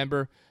in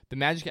November, the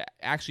Magic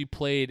actually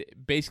played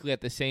basically at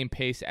the same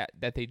pace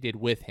that they did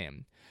with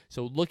him.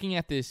 So looking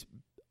at this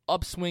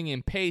upswing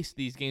in pace,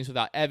 these games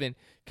without Evan,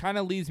 kind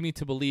of leads me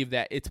to believe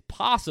that it's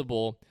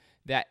possible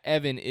that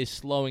Evan is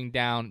slowing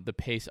down the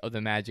pace of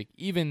the Magic,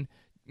 even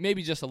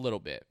maybe just a little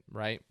bit,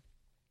 right?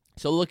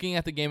 So looking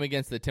at the game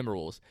against the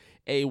Timberwolves,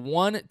 a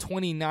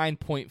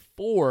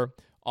 129.4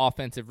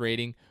 offensive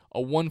rating,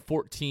 a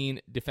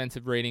 114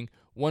 defensive rating,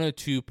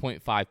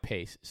 102.5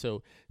 pace.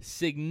 So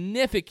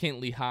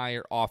significantly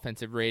higher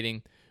offensive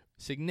rating,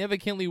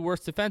 significantly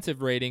worse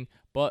defensive rating,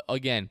 but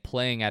again,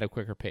 playing at a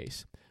quicker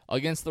pace.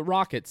 Against the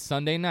Rockets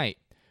Sunday night,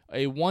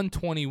 a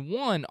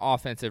 121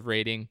 offensive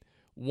rating,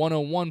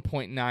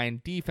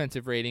 101.9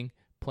 defensive rating,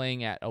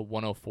 playing at a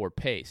 104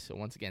 pace. So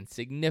once again,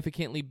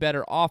 significantly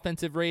better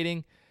offensive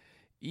rating,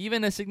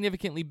 even a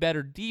significantly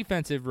better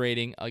defensive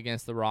rating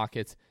against the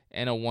Rockets,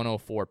 and a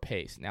 104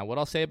 pace. Now, what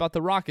I'll say about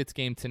the Rockets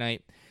game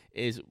tonight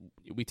is,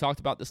 we talked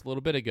about this a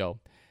little bit ago,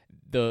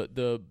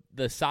 the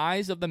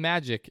size of the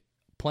Magic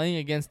playing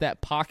against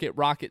that pocket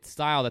rocket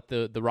style that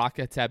the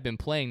Rockets have been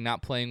playing,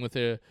 not playing with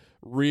a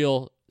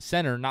real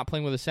center, not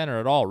playing with a center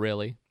at all,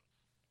 really.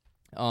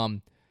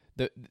 The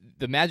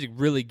Magic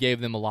really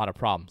gave them a lot of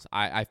problems.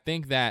 I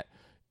think that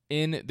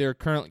in their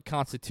current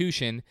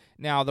constitution,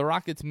 now the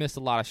Rockets missed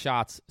a lot of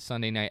shots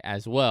Sunday night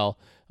as well,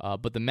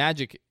 but the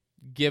Magic,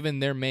 given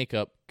their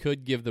makeup,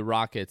 could give the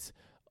Rockets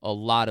a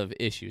lot of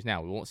issues.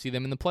 Now, we won't see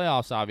them in the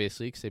playoffs,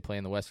 obviously, because they play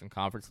in the Western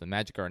Conference. The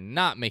Magic are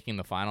not making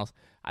the finals.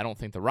 I don't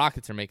think the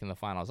Rockets are making the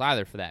finals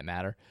either, for that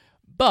matter.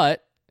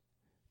 But,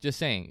 just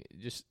saying,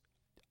 just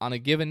on a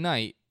given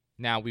night,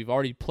 now we've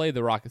already played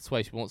the Rockets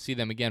twice. We won't see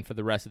them again for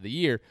the rest of the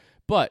year.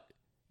 But,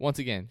 once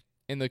again,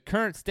 in the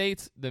current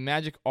states, the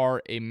Magic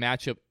are a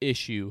matchup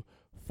issue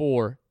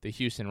for the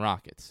Houston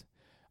Rockets.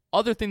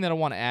 Other thing that I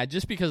want to add,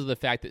 just because of the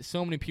fact that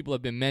so many people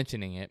have been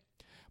mentioning it,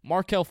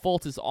 Markelle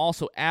Fultz is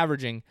also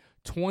averaging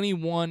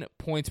 21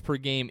 points per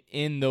game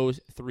in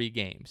those 3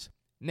 games.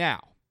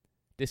 Now,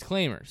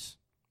 disclaimers,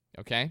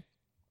 okay?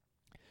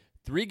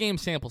 3-game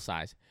sample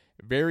size,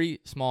 very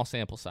small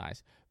sample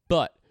size.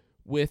 But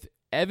with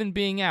Evan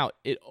being out,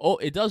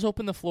 it does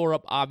open the floor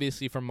up,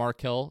 obviously, for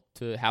Markelle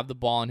to have the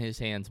ball in his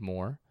hands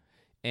more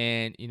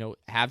and,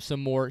 have some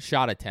more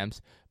shot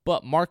attempts.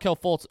 But Markelle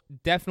Fultz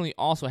definitely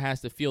also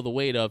has to feel the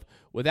weight of,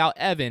 without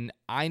Evan,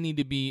 I need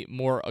to be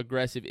more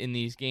aggressive in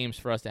these games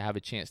for us to have a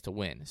chance to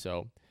win.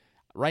 So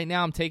right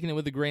now I'm taking it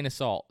with a grain of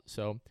salt.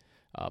 So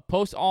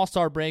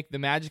post-All-Star break, the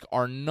Magic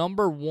are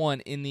number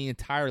 1 in the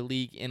entire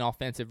league in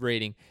offensive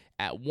rating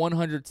at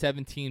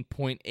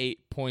 117.8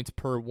 points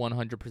per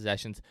 100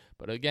 possessions.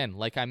 But again,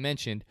 like I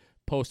mentioned,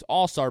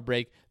 post-All-Star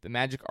break, the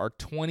Magic are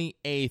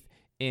 28th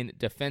in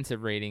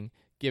defensive rating,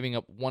 giving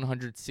up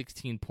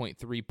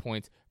 116.3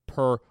 points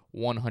per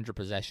 100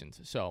 possessions.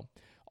 So,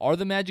 are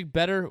the Magic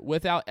better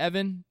without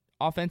Evan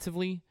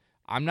offensively?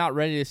 I'm not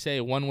ready to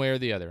say one way or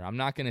the other. I'm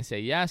not going to say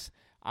yes.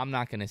 I'm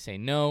not going to say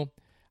no.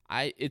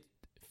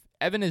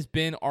 Evan has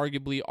been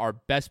arguably our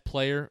best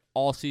player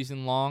all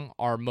season long,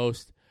 our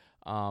most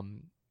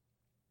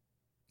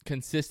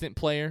consistent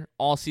player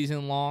all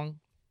season long.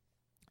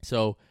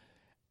 So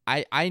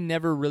I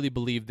never really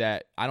believe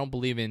that. I don't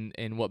believe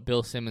in what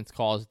Bill Simmons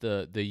calls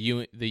the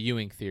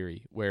Ewing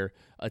theory, where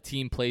a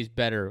team plays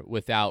better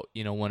without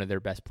one of their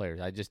best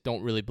players. I just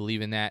don't really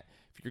believe in that.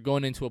 If you're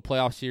going into a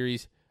playoff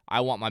series,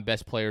 I want my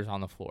best players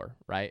on the floor,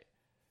 right?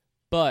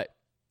 But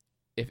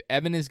if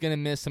Evan is going to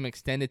miss some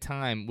extended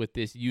time with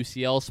this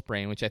UCL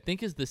sprain, which I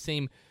think is the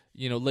same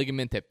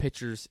ligament that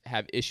pitchers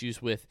have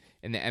issues with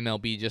in the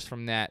MLB, just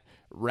from that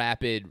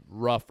rapid,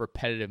 rough,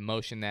 repetitive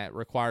motion that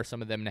requires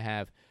some of them to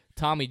have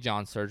Tommy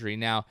John surgery.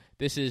 Now,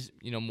 this is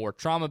more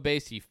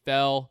trauma-based. He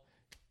fell,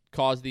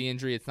 caused the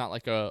injury. It's not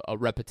like a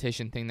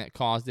repetition thing that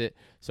caused it,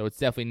 so it's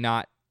definitely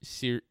not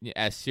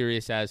as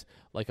serious as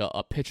like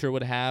a pitcher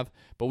would have.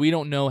 But we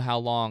don't know how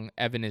long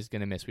Evan is going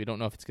to miss. We don't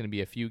know if it's going to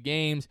be a few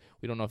games.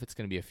 We don't know if it's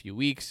going to be a few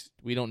weeks.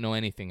 We don't know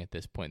anything at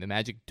this point. The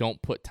Magic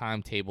don't put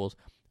timetables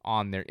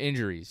on their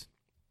injuries.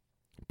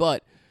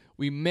 But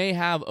we may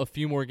have a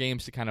few more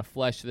games to kind of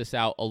flesh this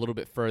out a little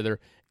bit further,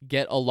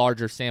 get a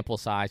larger sample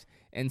size,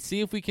 and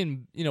see if we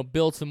can,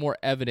 build some more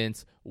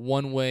evidence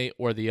one way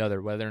or the other,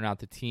 whether or not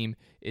the team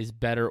is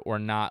better or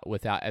not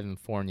without Evan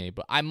Fournier.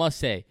 But I must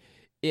say,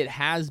 it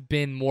has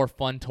been more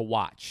fun to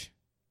watch,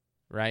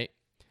 right?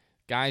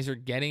 Guys are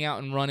getting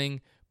out and running,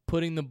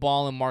 putting the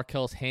ball in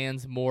Markel's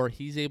hands more.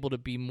 He's able to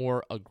be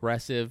more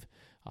aggressive.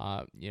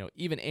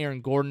 Even Aaron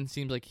Gordon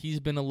seems like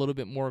he's been a little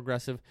bit more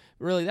aggressive.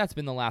 Really, that's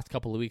been the last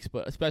couple of weeks,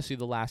 but especially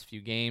the last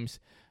few games.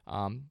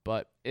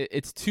 But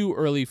it's too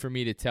early for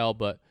me to tell,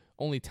 but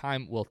only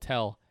time will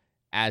tell,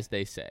 as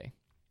they say.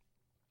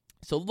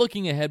 So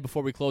looking ahead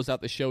before we close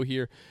out the show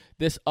here,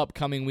 this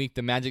upcoming week,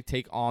 the Magic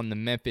take on the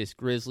Memphis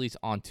Grizzlies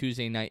on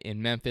Tuesday night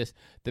in Memphis.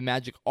 The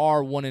Magic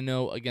are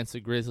 1-0 against the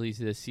Grizzlies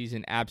this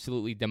season,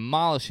 absolutely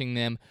demolishing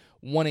them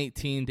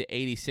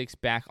 118-86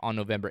 back on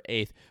November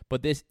 8th.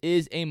 But this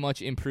is a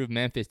much improved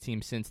Memphis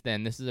team since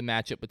then. This is a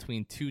matchup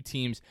between two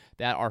teams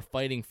that are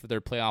fighting for their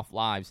playoff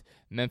lives.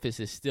 Memphis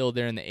is still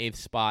there in the 8th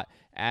spot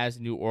as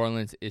New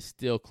Orleans is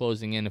still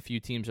closing in. A few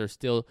teams are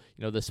still,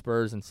 the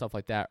Spurs and stuff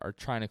like that are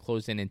trying to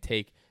close in and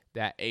take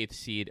that 8th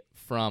seed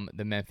from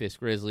the Memphis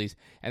Grizzlies.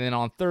 And then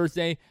on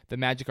Thursday, the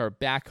Magic are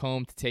back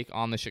home to take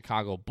on the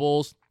Chicago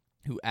Bulls,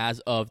 who as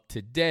of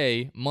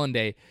today,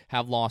 Monday,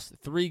 have lost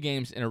 3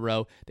 games in a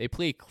row. They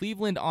play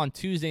Cleveland on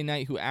Tuesday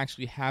night, who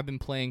actually have been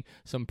playing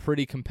some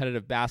pretty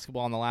competitive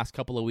basketball in the last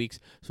couple of weeks,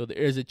 so there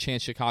is a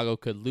chance Chicago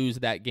could lose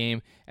that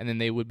game, and then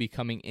they would be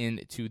coming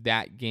into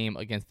that game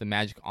against the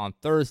Magic on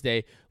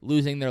Thursday,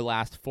 losing their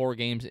last 4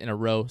 games in a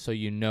row, so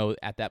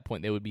at that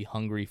point they would be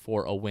hungry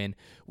for a win.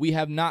 We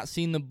have not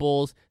seen the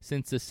Bulls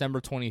since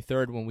December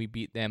 23rd when we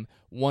beat them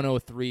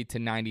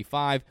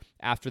 103-95.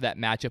 After that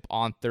matchup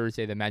on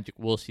Thursday, the Magic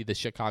will see the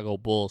Chicago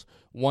Bulls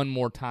one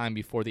more time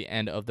before the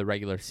end of the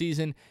regular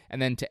season.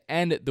 And then to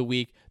end the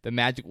week, the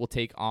Magic will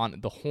take on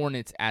the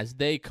Hornets as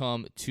they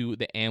come to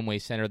the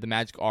Amway Center. The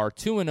Magic are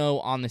 2-0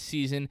 on the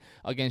season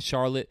against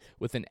Charlotte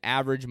with an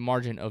average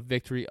margin of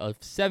victory of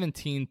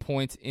 17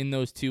 points in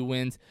those 2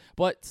 wins,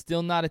 but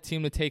still not a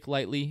team to take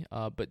lightly,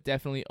 but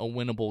definitely a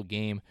winnable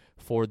game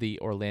for the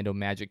Orlando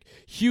Magic.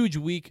 Huge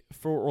week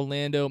for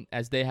Orlando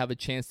as they have a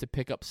chance to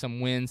pick up some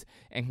wins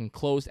and can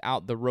close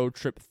out the road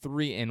trip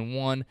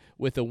 3-1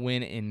 with a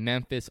win in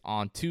Memphis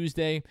on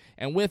Tuesday.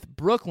 And with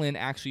Brooklyn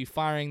actually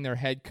firing their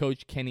head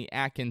coach Kenny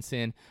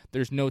Atkinson,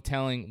 there's no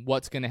telling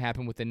what's going to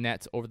happen with the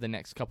Nets over the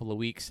next couple of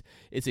weeks.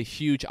 It's a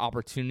huge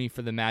opportunity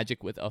for the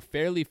Magic with a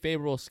fairly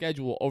favorable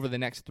schedule over the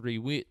next 3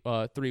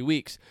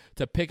 weeks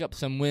to pick up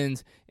some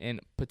wins and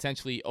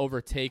potentially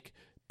overtake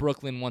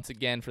Brooklyn once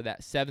again for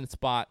that 7th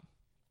spot.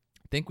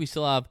 I think we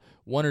still have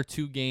 1 or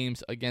 2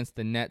 games against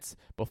the Nets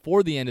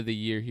before the end of the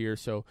year here,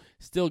 so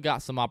still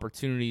got some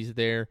opportunities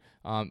there.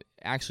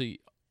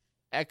 Actually,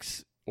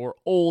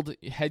 old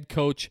head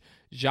coach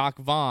Jacques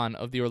Vaughn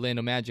of the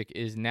Orlando Magic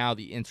is now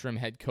the interim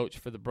head coach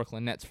for the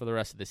Brooklyn Nets for the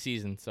rest of the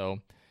season. So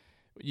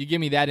you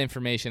give me that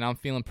information, I'm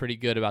feeling pretty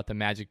good about the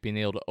Magic being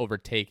able to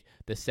overtake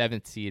the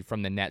 7th seed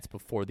from the Nets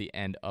before the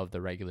end of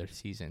the regular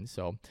season.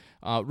 So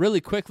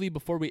really quickly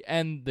before we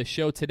end the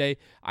show today,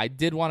 I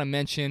did want to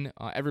mention,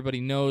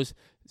 everybody knows,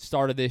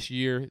 start of this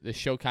year, the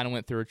show kind of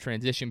went through a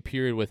transition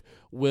period with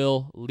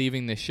Will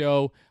leaving the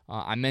show.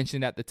 I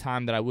mentioned at the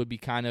time that I would be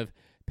kind of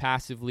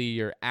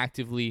passively or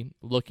actively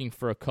looking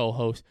for a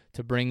co-host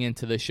to bring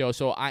into the show.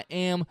 So I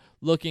am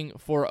looking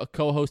for a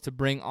co-host to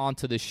bring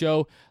onto the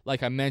show.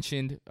 Like I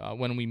mentioned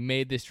when we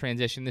made this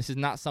transition, this is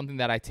not something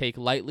that I take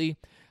lightly.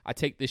 I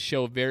take this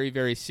show very,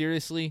 very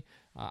seriously.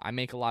 I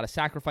make a lot of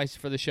sacrifices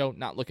for the show,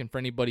 not looking for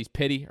anybody's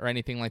pity or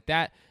anything like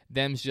that.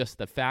 Them's just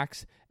the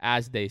facts,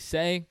 as they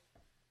say.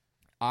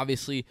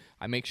 Obviously,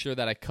 I make sure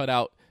that I cut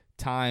out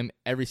time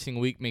every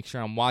single week, make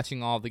sure I'm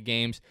watching all the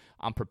games,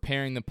 I'm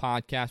preparing the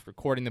podcast,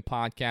 recording the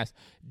podcast,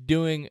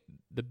 doing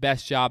the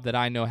best job that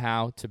I know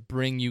how to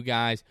bring you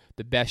guys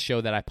the best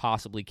show that I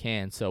possibly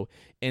can. So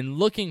in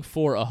looking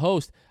for a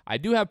host, I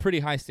do have pretty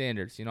high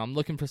standards. I'm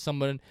looking for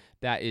someone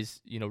that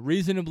is,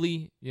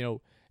 reasonably,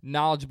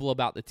 knowledgeable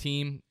about the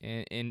team.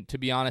 And to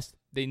be honest,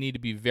 they need to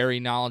be very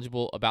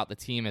knowledgeable about the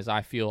team as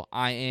I feel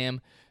I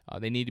am.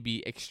 They need to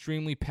be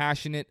extremely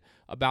passionate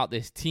about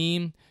this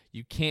team.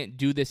 You can't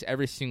do this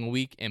every single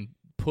week and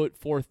put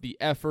forth the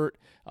effort,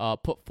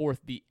 put forth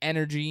the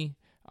energy,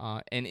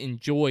 and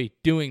enjoy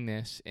doing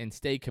this and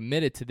stay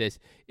committed to this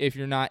if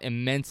you're not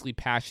immensely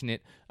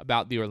passionate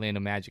about the Orlando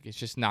Magic. It's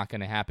just not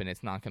going to happen.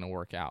 It's not going to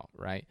work out,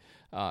 right?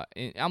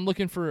 And I'm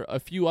looking for a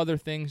few other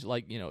things,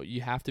 like,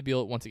 you have to be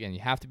able, once again,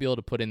 you have to be able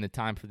to put in the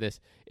time for this.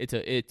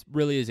 It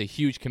really is a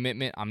huge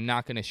commitment. I'm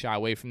not going to shy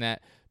away from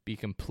that. Be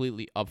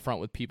completely upfront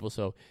with people.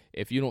 So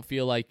if you don't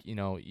feel like,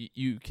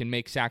 you can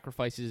make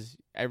sacrifices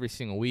every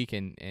single week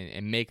and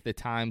make the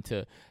time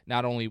to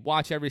not only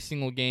watch every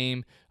single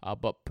game,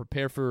 but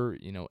prepare for,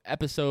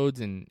 episodes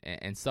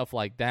and stuff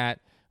like that,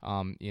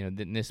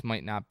 then this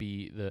might not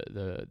be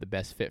the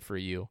best fit for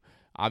you.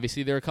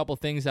 Obviously, there are a couple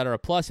things that are a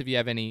plus if you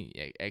have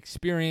any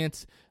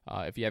experience,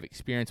 if you have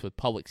experience with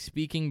public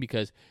speaking,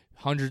 because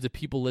hundreds of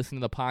people listen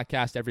to the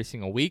podcast every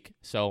single week.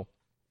 So,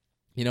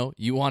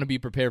 you want to be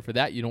prepared for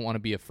that. You don't want to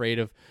be afraid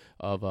of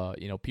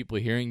people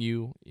hearing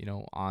you,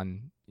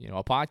 on,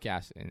 a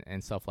podcast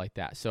and stuff like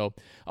that. So,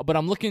 but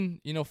I'm looking,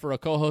 for a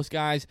co-host,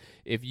 guys.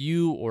 If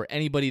you or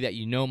anybody that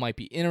might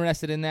be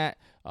interested in that,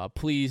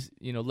 please,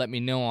 let me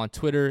know on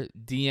Twitter,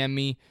 DM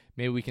me.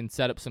 Maybe we can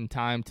set up some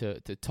time to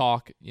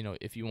talk,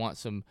 if you want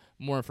some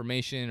more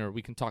information, or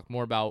we can talk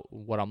more about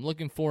what I'm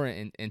looking for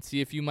and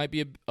see if you might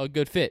be a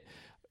good fit.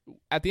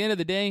 At the end of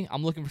the day,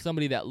 I'm looking for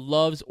somebody that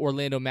loves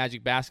Orlando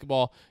Magic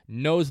basketball,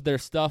 knows their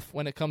stuff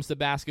when it comes to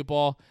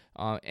basketball,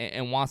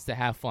 and wants to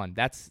have fun.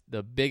 That's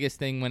the biggest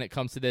thing when it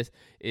comes to this,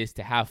 is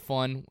to have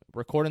fun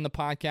recording the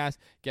podcast,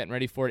 getting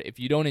ready for it. If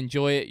you don't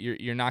enjoy it,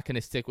 you're not going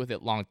to stick with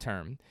it long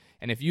term.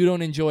 And if you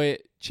don't enjoy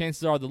it,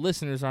 chances are the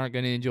listeners aren't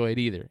going to enjoy it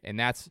either. And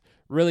that's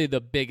really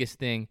the biggest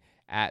thing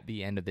at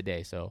the end of the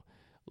day. So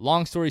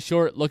long story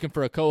short, looking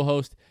for a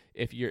co-host.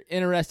 If you're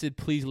interested,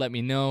 please let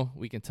me know.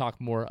 We can talk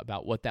more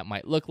about what that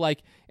might look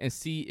like and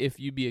see if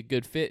you'd be a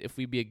good fit, if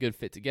we'd be a good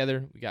fit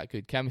together. We got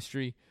good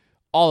chemistry,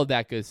 all of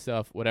that good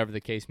stuff, whatever the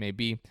case may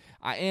be.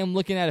 I am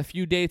looking at a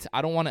few dates.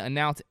 I don't want to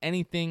announce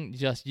anything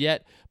just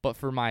yet, but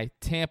for my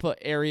Tampa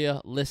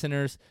area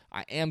listeners,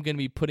 I am going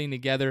to be putting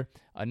together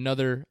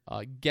another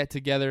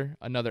get-together,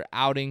 another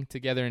outing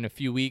together in a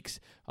few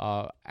weeks.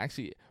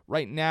 Actually,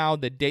 right now,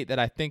 the date that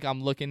I think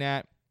I'm looking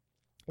at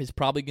is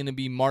probably going to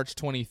be March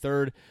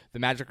 23rd. The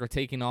Magic are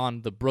taking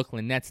on the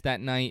Brooklyn Nets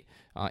that night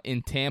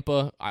in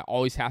Tampa. I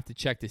always have to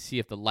check to see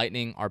if the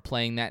Lightning are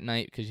playing that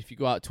night, because if you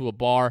go out to a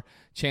bar,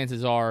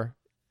 chances are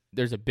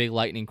there's a big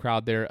Lightning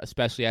crowd there,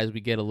 especially as we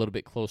get a little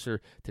bit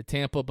closer to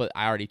Tampa. But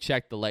I already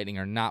checked, the Lightning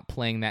are not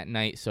playing that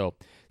night, so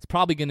it's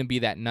probably going to be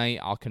that night.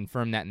 I'll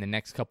confirm that in the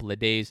next couple of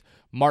days.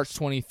 March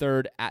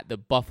 23rd at the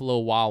Buffalo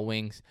Wild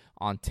Wings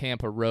on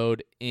Tampa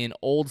Road in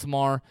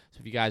Oldsmar. So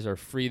if you guys are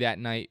free that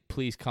night,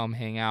 please come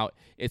hang out.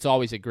 It's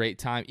always a great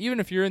time. Even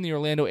if you're in the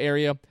Orlando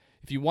area,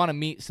 if you want to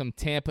meet some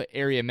Tampa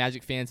area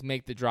Magic fans,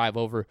 make the drive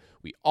over.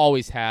 We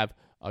always have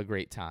a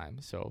great time.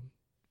 So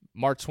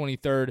March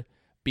 23rd,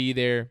 be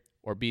there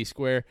or be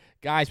square.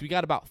 Guys, we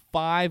got about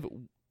 5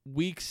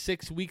 weeks,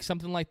 6 weeks,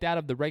 something like that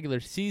of the regular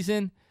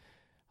season.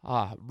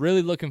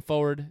 Really looking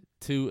forward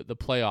to the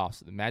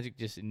playoffs. The Magic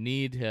just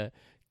need to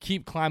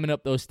keep climbing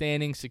up those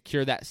standings,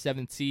 secure that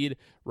 7th seed.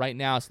 Right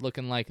now, it's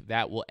looking like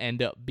that will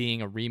end up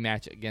being a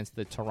rematch against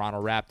the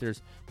Toronto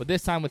Raptors, but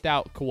this time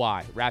without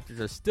Kawhi. Raptors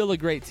are still a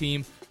great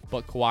team,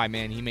 but Kawhi,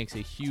 man, he makes a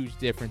huge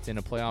difference in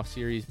a playoff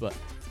series. But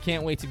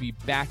can't wait to be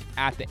back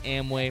at the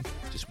Amway,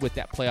 just with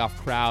that playoff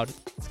crowd.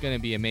 It's going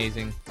to be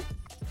amazing.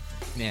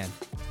 Man,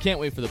 can't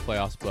wait for the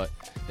playoffs. But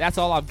that's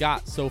all I've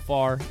got so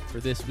far for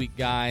this week,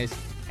 guys.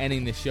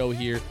 Ending the show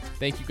here.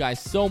 Thank you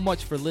guys so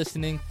much for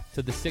listening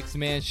to the Six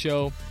Man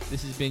Show.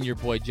 This has been your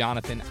boy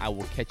Jonathan. I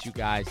will catch you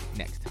guys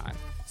next time.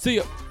 See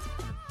ya.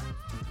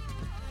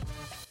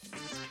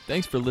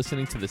 Thanks for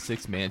listening to the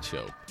Six Man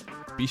Show.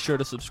 Be sure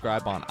to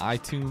subscribe on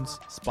iTunes,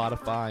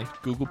 Spotify,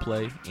 Google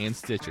Play, and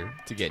Stitcher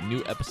to get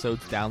new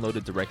episodes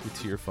downloaded directly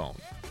to your phone.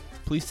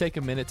 Please take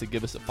a minute to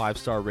give us a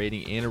 5-star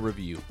rating and a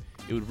review.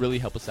 It would really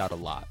help us out a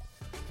lot.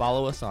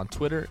 Follow us on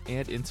Twitter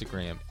and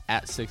Instagram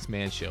at Six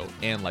Man Show,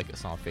 and like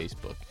us on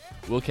Facebook.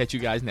 We'll catch you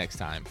guys next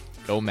time.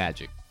 Go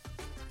Magic.